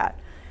something like that.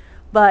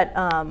 But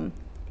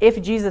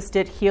if Jesus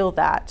did heal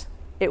that,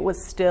 it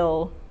was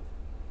still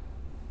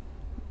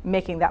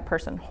making that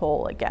person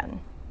whole again.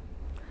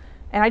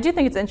 And I do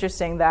think it's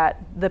interesting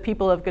that the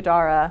people of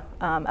Gadara,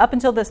 up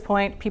until this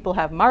point, people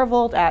have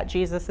marveled at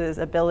Jesus'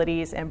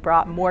 abilities and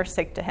brought more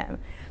sick to him.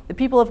 The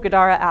people of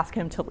Gadara ask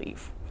him to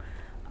leave.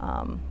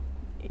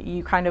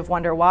 You kind of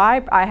wonder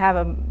why. I have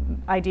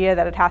an idea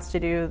that it has to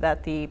do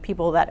that the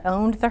people that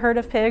owned the herd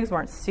of pigs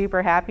weren't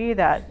super happy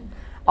that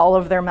all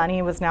of their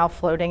money was now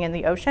floating in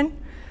the ocean.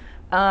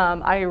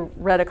 I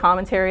read a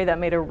commentary that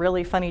made a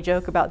really funny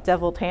joke about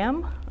deviled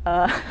ham.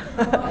 It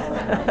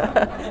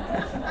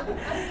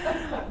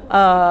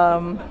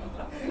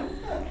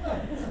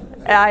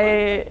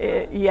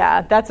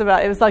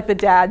was like the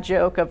dad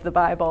joke of the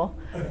Bible.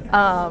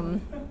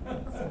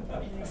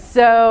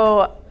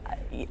 So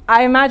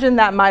I imagine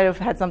that might have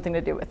had something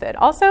to do with it.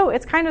 Also,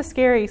 it's kind of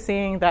scary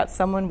seeing that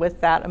someone with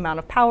that amount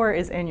of power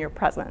is in your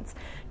presence,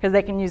 because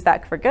they can use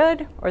that for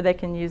good or they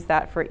can use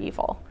that for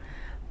evil.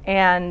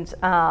 And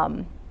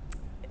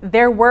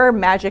there were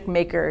magic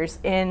makers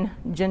in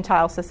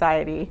Gentile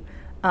society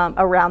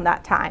around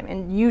that time,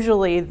 and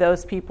usually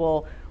those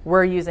people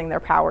were using their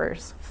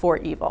powers for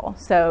evil.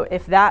 So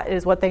if that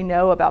is what they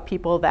know about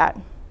people that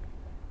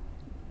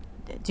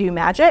do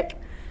magic,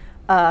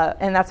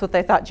 and that's what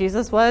they thought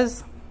Jesus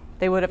was,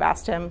 they would have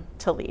asked him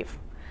to leave.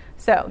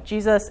 So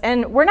Jesus,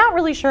 and we're not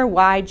really sure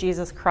why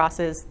Jesus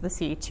crosses the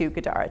sea to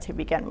Gadara to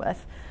begin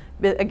with.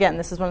 But again,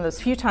 this is one of those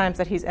few times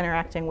that he's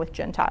interacting with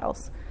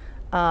Gentiles.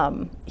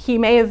 He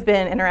may have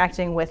been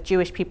interacting with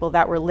Jewish people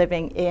that were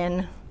living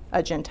in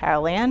a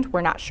Gentile land. We're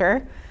not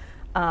sure.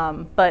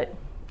 But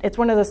it's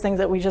one of those things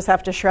that we just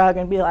have to shrug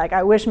and be like,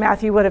 I wish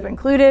Matthew would have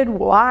included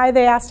why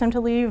they asked him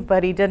to leave,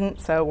 but he didn't,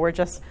 so we're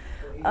just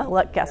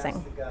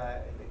guessing. The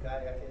guy,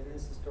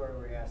 this is the story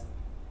where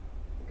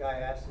the guy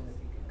asked him if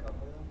he could come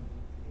with him,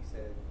 and he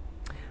said...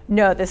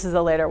 No, this is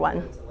a later one.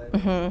 It's a later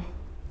one.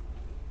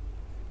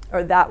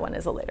 Or that one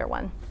is a later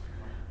one.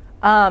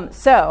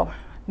 So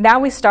now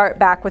we start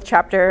back with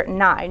chapter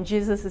 9.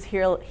 Jesus is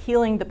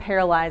healing the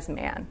paralyzed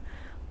man.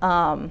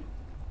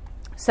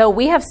 So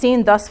we have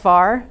seen thus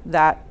far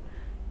that...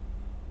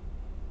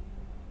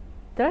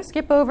 Did I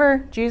skip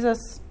over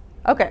Jesus?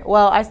 Okay,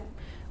 well,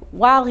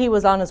 while he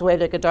was on his way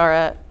to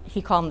Gadara,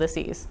 he calmed the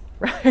seas.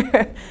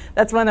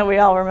 That's one that we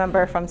all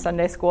remember from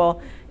Sunday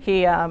school.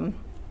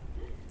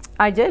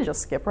 I did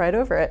just skip right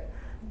over it.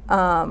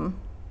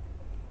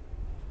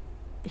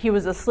 He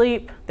was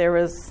asleep. There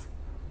was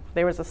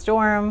a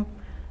storm.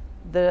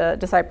 The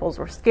disciples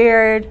were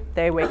scared.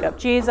 They wake up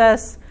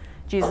Jesus.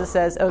 Jesus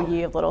says, "O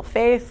ye of little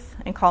faith,"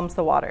 and calms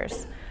the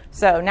waters.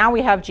 So now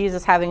we have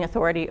Jesus having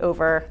authority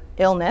over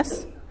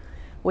illness.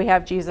 We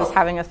have Jesus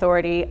having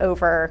authority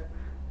over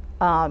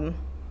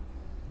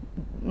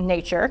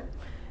nature.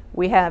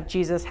 We have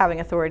Jesus having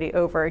authority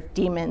over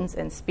demons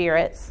and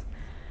spirits.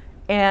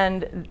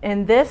 And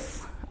in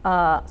this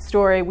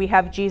story, we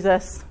have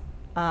Jesus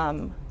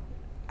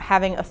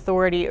having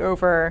authority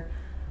over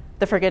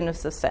the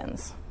forgiveness of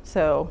sins.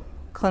 So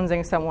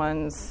cleansing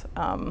someone's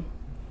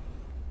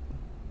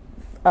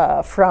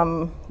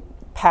from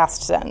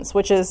past sins,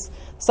 which is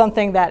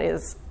something that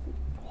is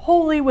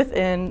wholly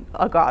within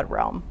a God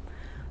realm.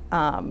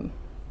 And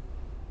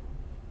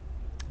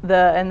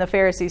the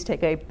Pharisees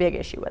take a big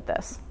issue with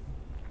this.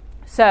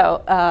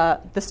 So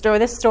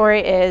this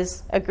story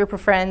is a group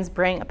of friends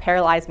bring a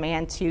paralyzed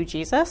man to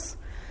Jesus,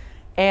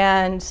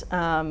 and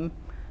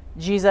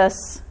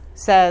Jesus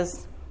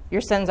says,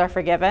 "Your sins are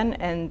forgiven,"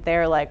 and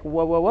they're like,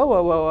 "Whoa, whoa, whoa,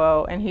 whoa, whoa,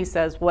 whoa!" And he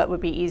says, "What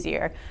would be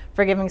easier,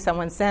 forgiving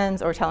someone's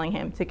sins or telling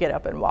him to get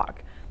up and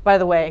walk? By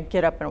the way,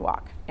 get up and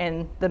walk,"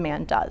 and the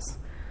man does.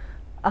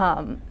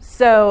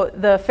 So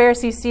the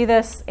Pharisees see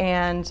this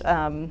and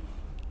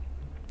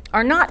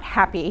are not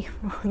happy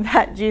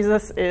that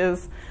Jesus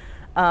is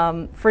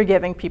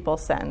forgiving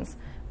people's sins,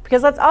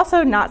 because that's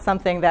also not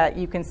something that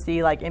you can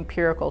see like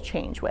empirical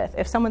change with.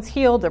 If someone's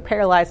healed, they're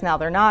paralyzed, now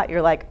they're not,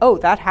 you're like, oh,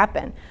 that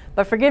happened.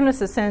 But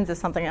forgiveness of sins is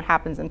something that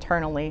happens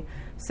internally.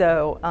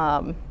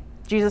 So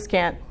Jesus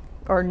can't,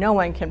 or no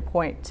one can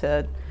point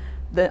to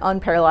the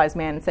unparalyzed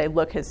man and say,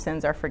 look, his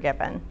sins are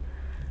forgiven.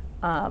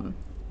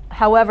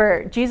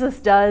 However,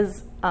 Jesus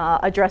does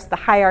address the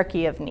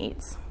hierarchy of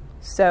needs.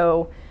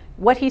 So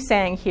what he's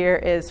saying here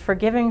is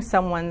forgiving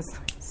someone's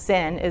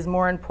sin is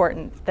more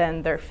important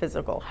than their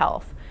physical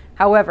health.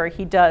 However,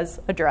 he does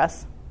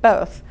address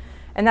both.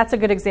 And that's a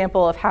good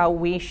example of how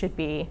we should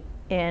be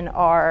in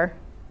our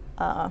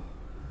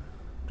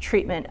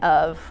treatment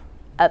of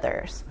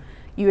others.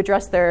 You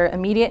address their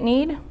immediate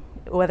need,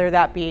 whether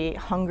that be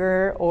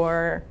hunger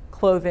or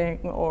clothing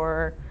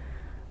or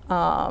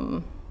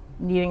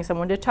needing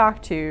someone to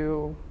talk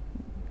to,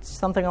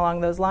 something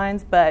along those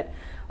lines. But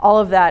all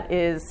of that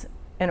is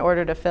in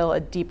order to fill a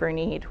deeper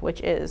need,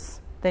 which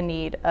is the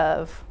need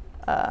of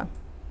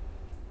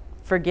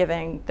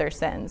forgiving their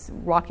sins,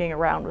 walking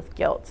around with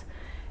guilt.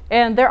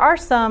 And there are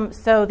some,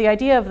 so the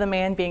idea of the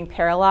man being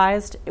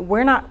paralyzed,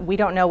 we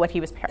don't know what he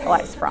was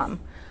paralyzed from.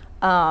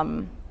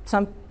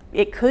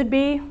 It could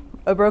be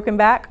a broken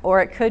back,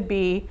 or it could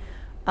be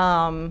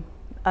a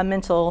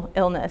mental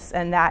illness,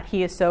 and that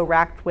he is so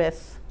racked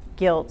with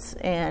guilt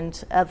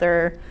and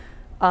other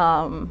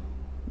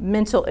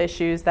mental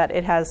issues that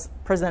it has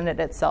presented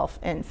itself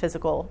in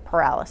physical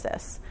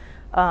paralysis.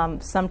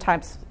 Some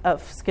types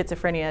of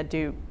schizophrenia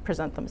do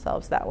present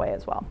themselves that way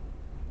as well,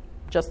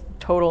 just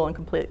total and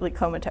completely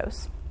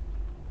comatose.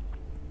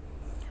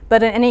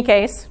 But in any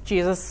case,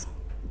 Jesus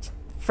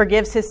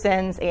forgives his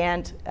sins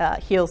and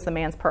heals the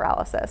man's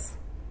paralysis.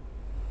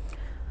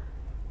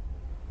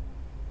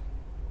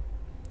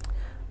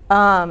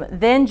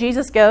 Then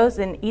Jesus goes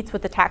and eats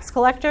with the tax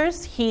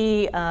collectors.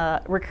 He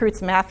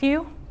recruits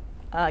Matthew.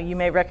 You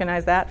may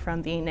recognize that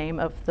from the name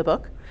of the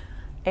book.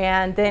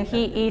 And then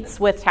he eats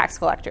with tax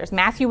collectors.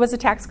 Matthew was a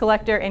tax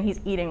collector, and he's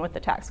eating with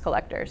the tax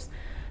collectors.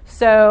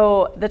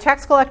 So the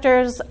tax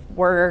collectors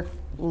were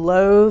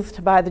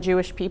loathed by the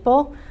Jewish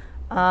people.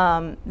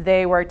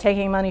 They were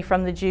taking money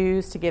from the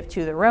Jews to give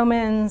to the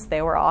Romans.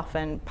 They were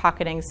often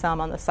pocketing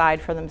some on the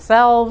side for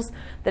themselves.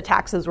 The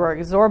taxes were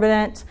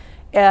exorbitant.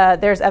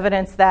 There's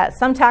evidence that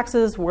some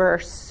taxes were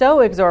so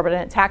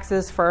exorbitant,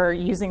 taxes for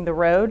using the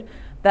road,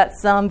 that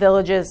some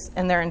villages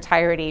in their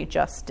entirety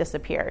just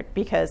disappeared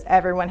because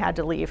everyone had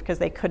to leave because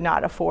they could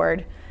not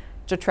afford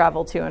to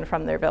travel to and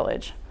from their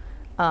village.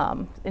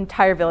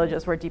 Entire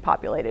villages were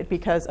depopulated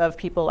because of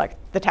people like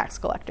the tax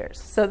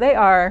collectors. So they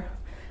are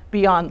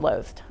beyond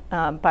loathed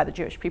by the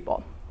Jewish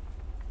people.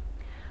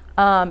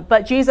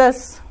 But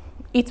Jesus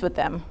eats with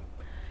them.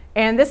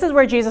 And this is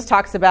where Jesus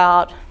talks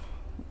about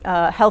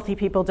healthy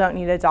people don't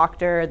need a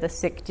doctor, the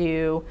sick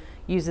do,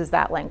 uses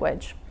that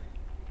language.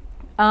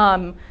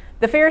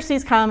 The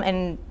Pharisees come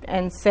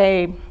and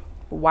say,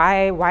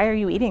 why are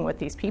you eating with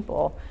these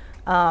people?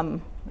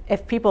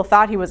 If people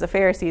thought he was a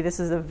Pharisee, this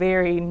is a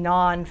very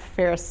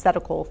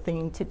non-Pharisaical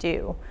thing to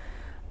do.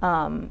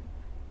 And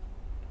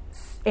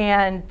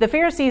the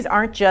Pharisees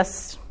aren't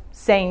just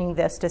saying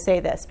this to say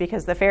this,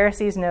 because the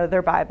Pharisees know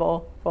their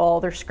Bible, well,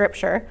 their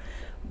scripture,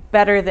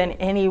 better than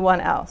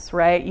anyone else,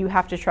 right? You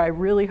have to try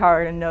really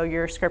hard and know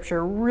your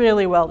scripture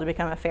really well to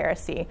become a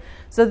Pharisee.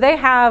 So they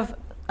have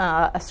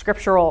a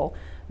scriptural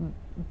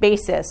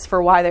basis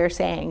for why they're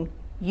saying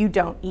you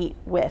don't eat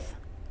with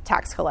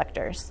tax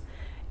collectors.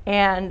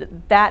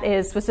 And that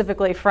is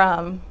specifically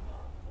from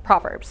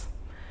Proverbs.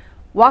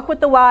 Walk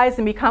with the wise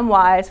and become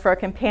wise, for a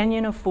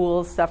companion of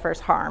fools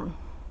suffers harm.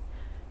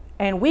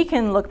 And we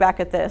can look back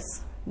at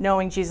this,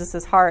 knowing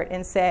Jesus' heart,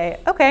 and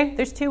say, okay,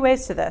 there's two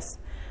ways to this.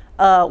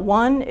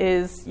 One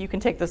is, you can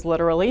take this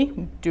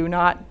literally, do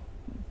not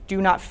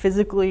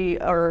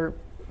physically or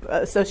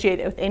associate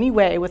it with any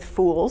way with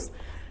fools,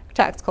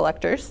 tax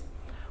collectors.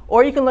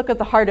 Or you can look at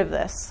the heart of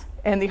this.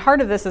 And the heart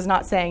of this is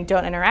not saying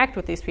don't interact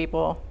with these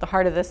people. The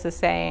heart of this is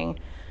saying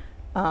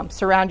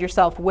surround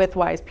yourself with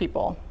wise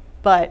people.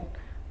 But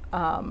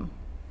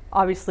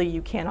obviously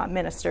you cannot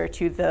minister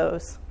to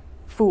those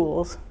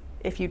fools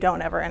if you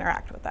don't ever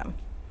interact with them.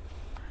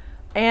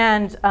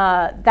 And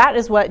that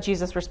is what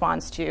Jesus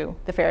responds to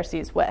the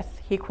Pharisees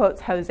with. He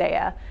quotes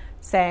Hosea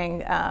saying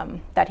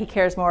that he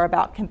cares more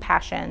about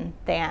compassion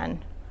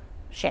than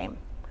shame.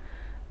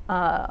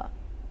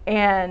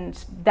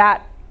 And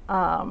that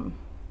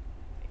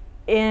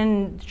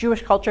in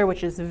Jewish culture,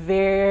 which is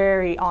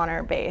very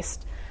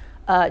honor-based,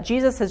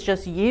 Jesus has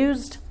just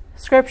used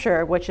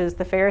scripture, which is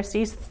the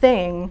Pharisees'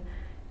 thing,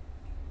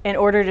 in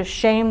order to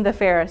shame the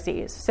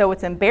Pharisees. So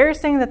it's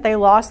embarrassing that they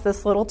lost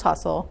this little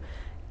tussle,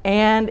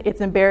 and it's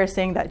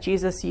embarrassing that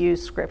Jesus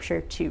used scripture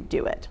to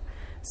do it.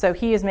 So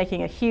he is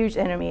making a huge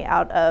enemy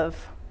out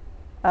of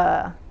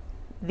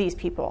these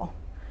people.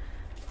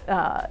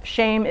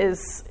 Shame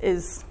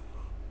is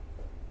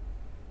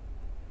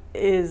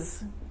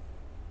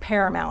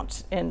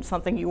paramount in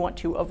something you want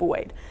to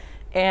avoid.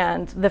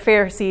 And the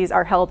Pharisees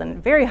are held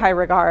in very high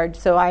regard,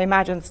 so I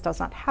imagine this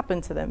does not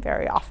happen to them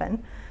very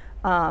often.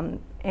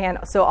 And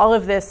so all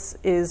of this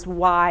is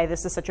why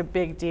this is such a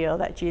big deal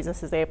that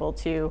Jesus is able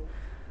to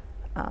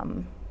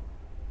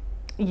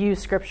use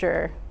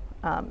scripture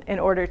in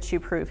order to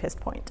prove his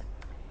point.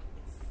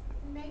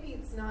 Maybe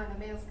it's not,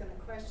 I'm asking a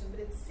question,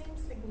 but it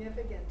seems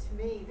significant to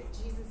me that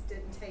Jesus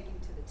didn't take him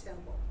to the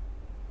temple.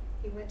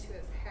 He went to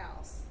his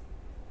house.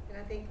 And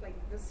I think, like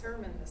the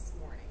sermon this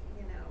morning,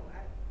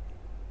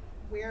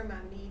 where am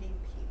I meeting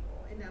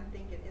people? And I'm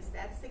thinking, is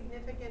that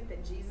significant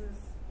that Jesus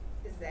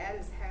is at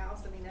his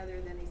house? I mean,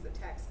 other than he's a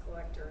tax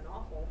collector and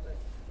awful, but.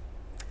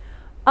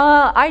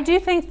 I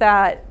do think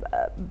that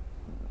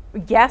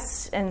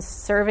guests and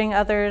serving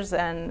others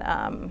and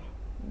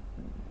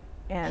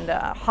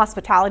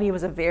hospitality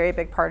was a very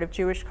big part of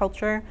Jewish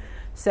culture.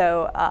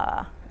 So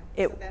so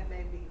that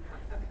may be,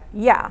 okay.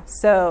 Yeah,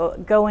 so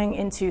going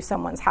into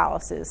someone's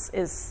house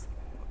is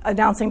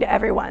announcing to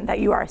everyone that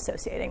you are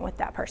associating with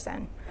that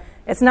person.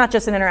 It's not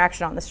just an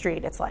interaction on the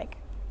street. It's like,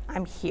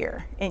 I'm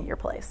here in your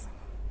place.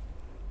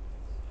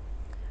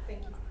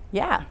 Thank you.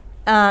 Yeah.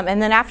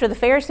 And then after the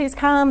Pharisees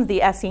come,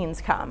 the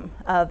Essenes come.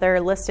 They're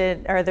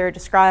listed, or they're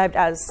described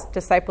as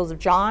disciples of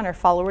John or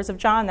followers of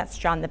John. That's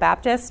John the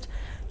Baptist.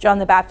 John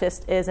the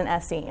Baptist is an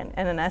Essene,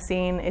 and an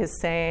Essene is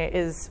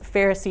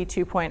Pharisee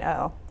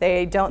 2.0.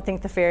 They don't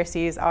think the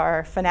Pharisees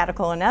are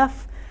fanatical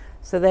enough,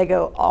 so they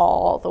go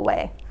all the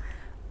way.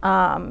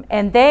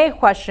 And they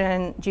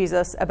question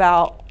Jesus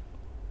about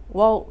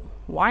well,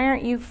 why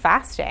aren't you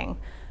fasting?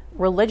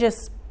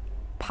 Religious,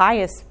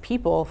 pious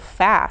people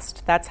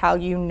fast. That's how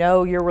you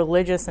know you're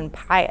religious and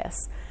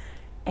pious.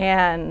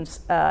 And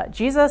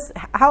Jesus,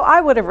 how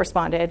I would have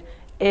responded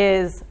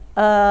is,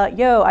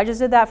 I just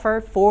did that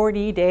for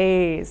 40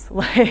 days.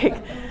 Like,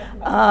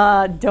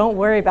 don't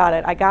worry about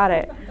it. I got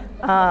it.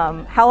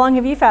 How long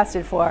have you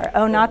fasted for?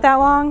 Oh, not that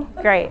long?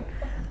 Great.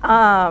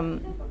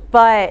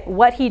 But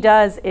what he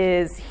does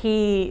is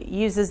he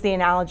uses the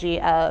analogy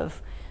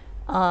of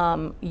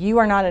you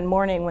are not in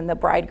mourning when the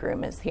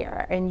bridegroom is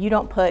here, and you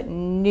don't put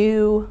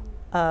new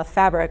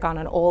fabric on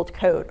an old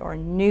coat or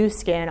new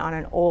skin on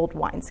an old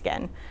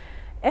wineskin.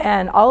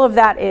 And all of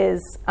that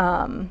is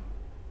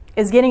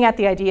getting at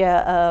the idea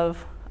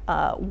of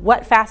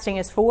what fasting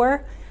is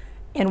for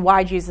and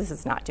why Jesus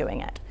is not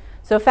doing it.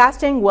 So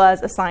fasting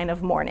was a sign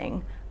of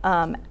mourning.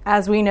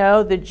 As we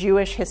know, the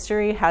Jewish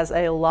history has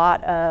a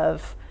lot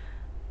of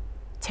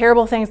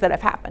terrible things that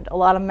have happened, a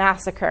lot of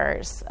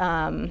massacres.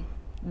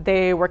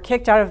 They were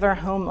kicked out of their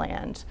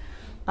homeland.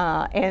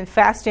 And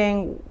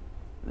fasting,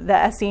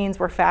 the Essenes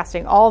were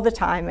fasting all the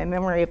time in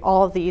memory of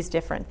all of these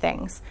different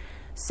things.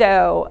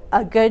 So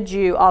a good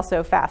Jew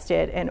also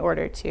fasted in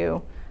order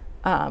to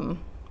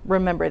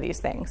remember these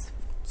things.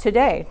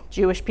 Today,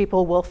 Jewish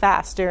people will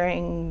fast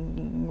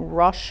during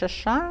Rosh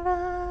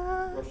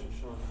Hashanah. Rosh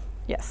Hashanah.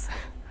 Yes.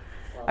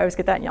 I always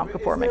get that in Yom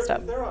Kippur mixed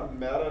up. Is there a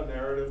meta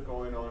narrative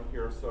going on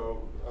here?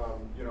 So,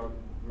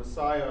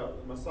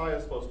 Messiah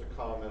is supposed to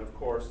come, and of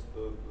course,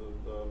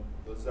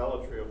 the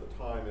zealotry of the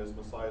time is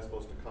Messiah is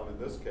supposed to come. In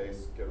this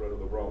case, get rid of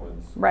the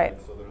Romans. Right.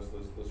 So there's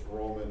this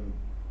Roman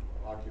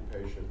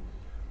occupation.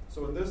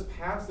 So in this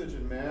passage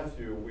in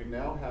Matthew, we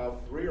now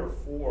have 3 or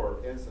 4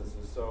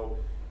 instances. So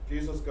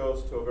Jesus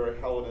goes to a very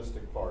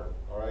Hellenistic part,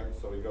 all right?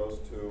 So he goes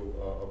to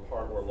a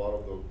part where a lot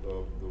of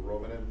the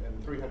Roman,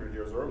 and 300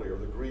 years earlier,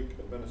 the Greek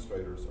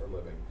administrators are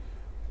living.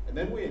 And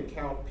then we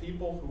encounter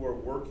people who are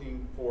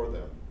working for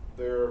them.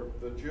 They're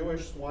the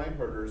Jewish swine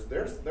herders.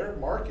 Their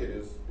market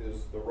is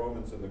the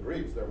Romans and the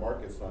Greeks. Their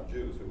market's not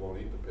Jews who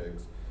won't eat the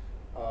pigs.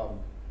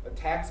 A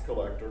tax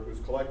collector who's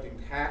collecting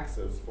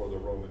taxes for the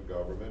Roman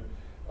government.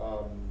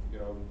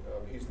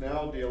 He's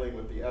now dealing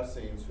with the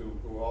Essenes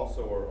who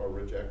also are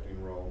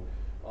rejecting Rome.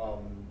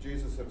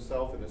 Jesus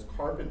himself, in his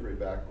carpentry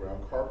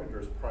background,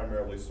 carpenters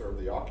primarily serve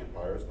the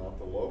occupiers, not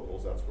the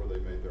locals. That's where they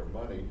made their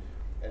money.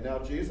 And now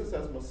Jesus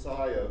as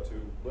Messiah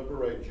to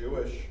liberate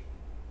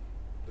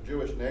the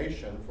Jewish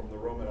nation from the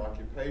Roman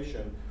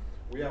occupation,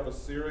 we have a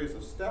series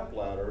of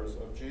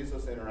stepladders of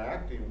Jesus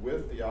interacting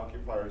with the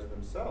occupiers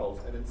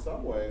themselves, and in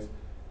some ways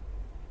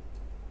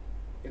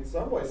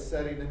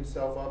setting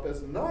himself up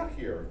as not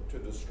here to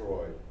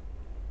destroy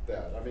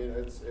that. I mean,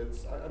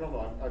 I don't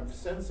know, I'm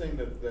sensing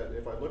that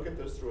if I look at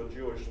this through a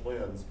Jewish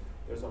lens,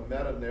 there's a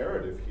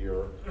meta-narrative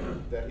here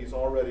that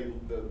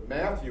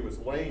Matthew is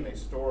laying a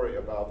story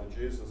about that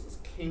Jesus'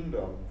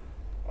 kingdom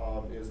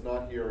is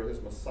not here,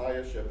 his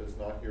messiahship is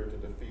not here to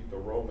defeat the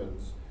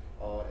Romans.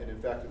 And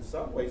in fact, in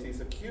some ways, he's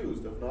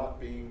accused of not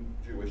being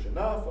Jewish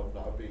enough,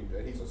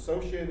 and he's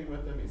associating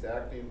with them, he's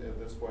acting in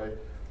this way.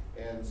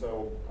 And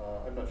so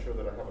I'm not sure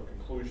that I have a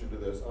conclusion to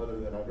this other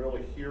than I'm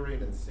really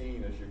hearing and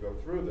seeing as you go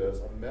through this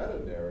a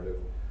meta-narrative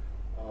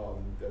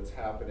that's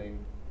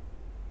happening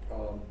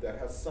that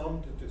has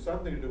something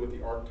to do with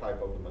the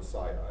archetype of the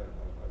Messiah.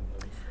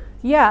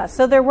 Yeah,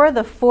 so there were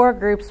the 4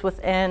 groups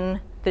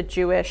within the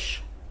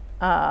Jewish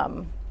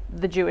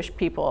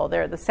people.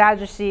 There are the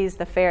Sadducees,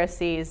 the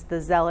Pharisees, the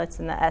Zealots,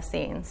 and the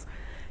Essenes.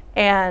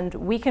 And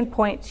we can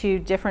point to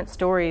different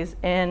stories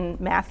in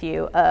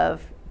Matthew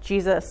of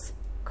Jesus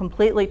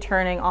completely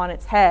turning on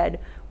its head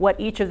what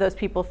each of those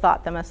people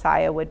thought the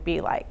Messiah would be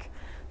like.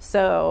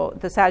 So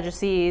the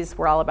Sadducees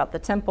were all about the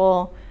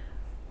temple.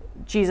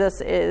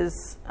 Jesus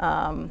is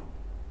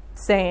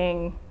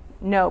saying,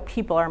 no,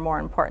 people are more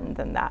important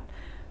than that.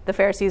 The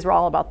Pharisees were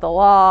all about the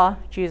law.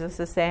 Jesus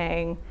is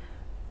saying,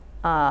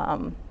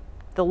 the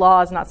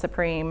law is not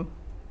supreme.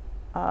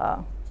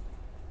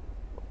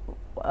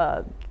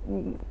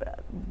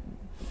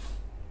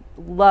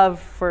 Love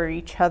for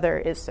each other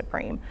is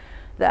supreme.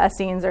 The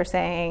Essenes are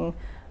saying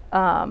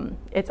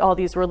it's all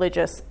these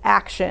religious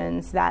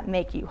actions that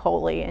make you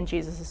holy, and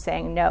Jesus is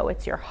saying, no,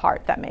 it's your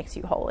heart that makes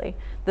you holy.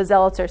 The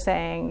Zealots are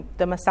saying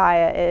the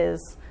Messiah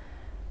is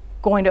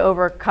going to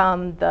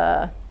overcome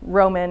the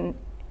Roman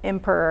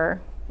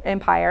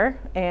empire,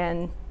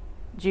 and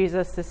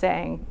Jesus is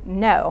saying,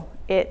 no,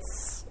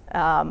 it's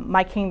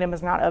my kingdom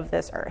is not of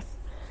this earth.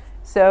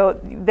 So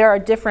there are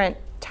different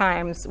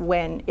times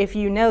when, if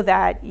you know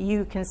that,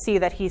 you can see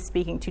that he's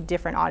speaking to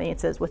different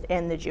audiences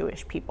within the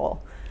Jewish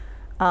people.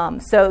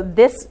 So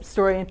this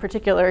story in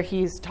particular,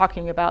 he's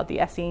talking about the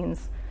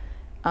Essenes'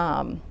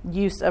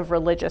 use of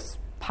religious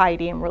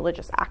piety and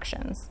religious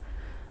actions.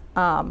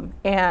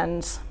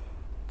 And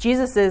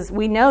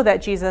we know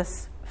that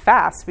Jesus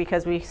fasts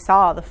because we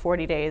saw the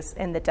 40 days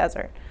in the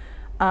desert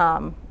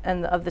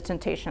and of the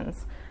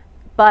temptations.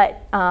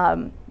 But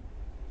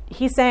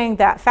he's saying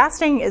that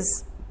fasting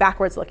is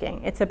backwards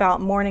looking. It's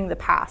about mourning the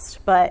past,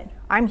 but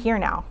I'm here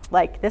now.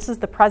 Like, this is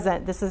the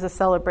present. This is a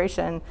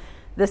celebration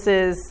This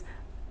is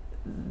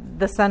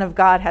the Son of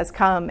God has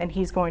come and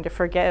he's going to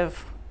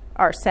forgive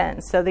our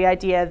sins. So the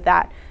idea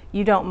that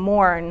you don't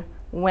mourn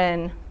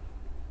when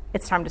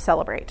it's time to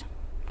celebrate.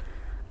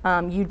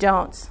 You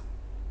don't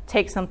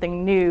take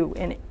something new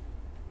and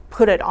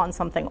put it on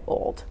something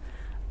old.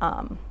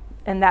 And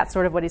that's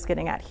sort of what he's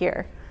getting at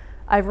here.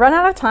 I've run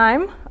out of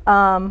time,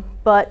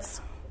 but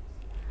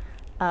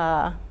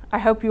I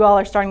hope you all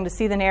are starting to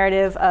see the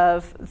narrative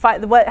of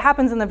what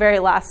happens in the very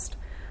last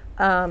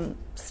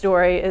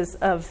story is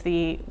of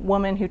the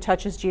woman who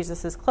touches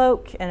Jesus'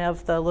 cloak and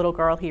of the little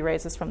girl he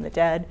raises from the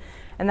dead.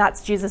 And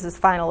that's Jesus'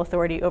 final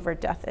authority over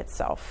death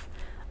itself.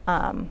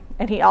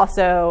 And he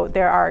also,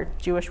 there are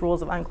Jewish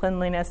rules of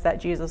uncleanliness that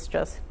Jesus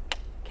just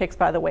kicks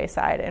by the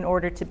wayside in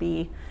order to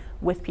be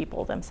with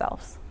people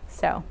themselves.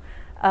 So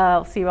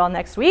I'll see you all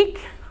next week.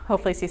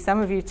 Hopefully see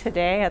some of you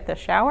today at the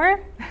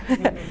shower.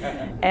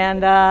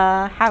 And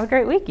have a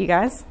great week, you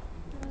guys.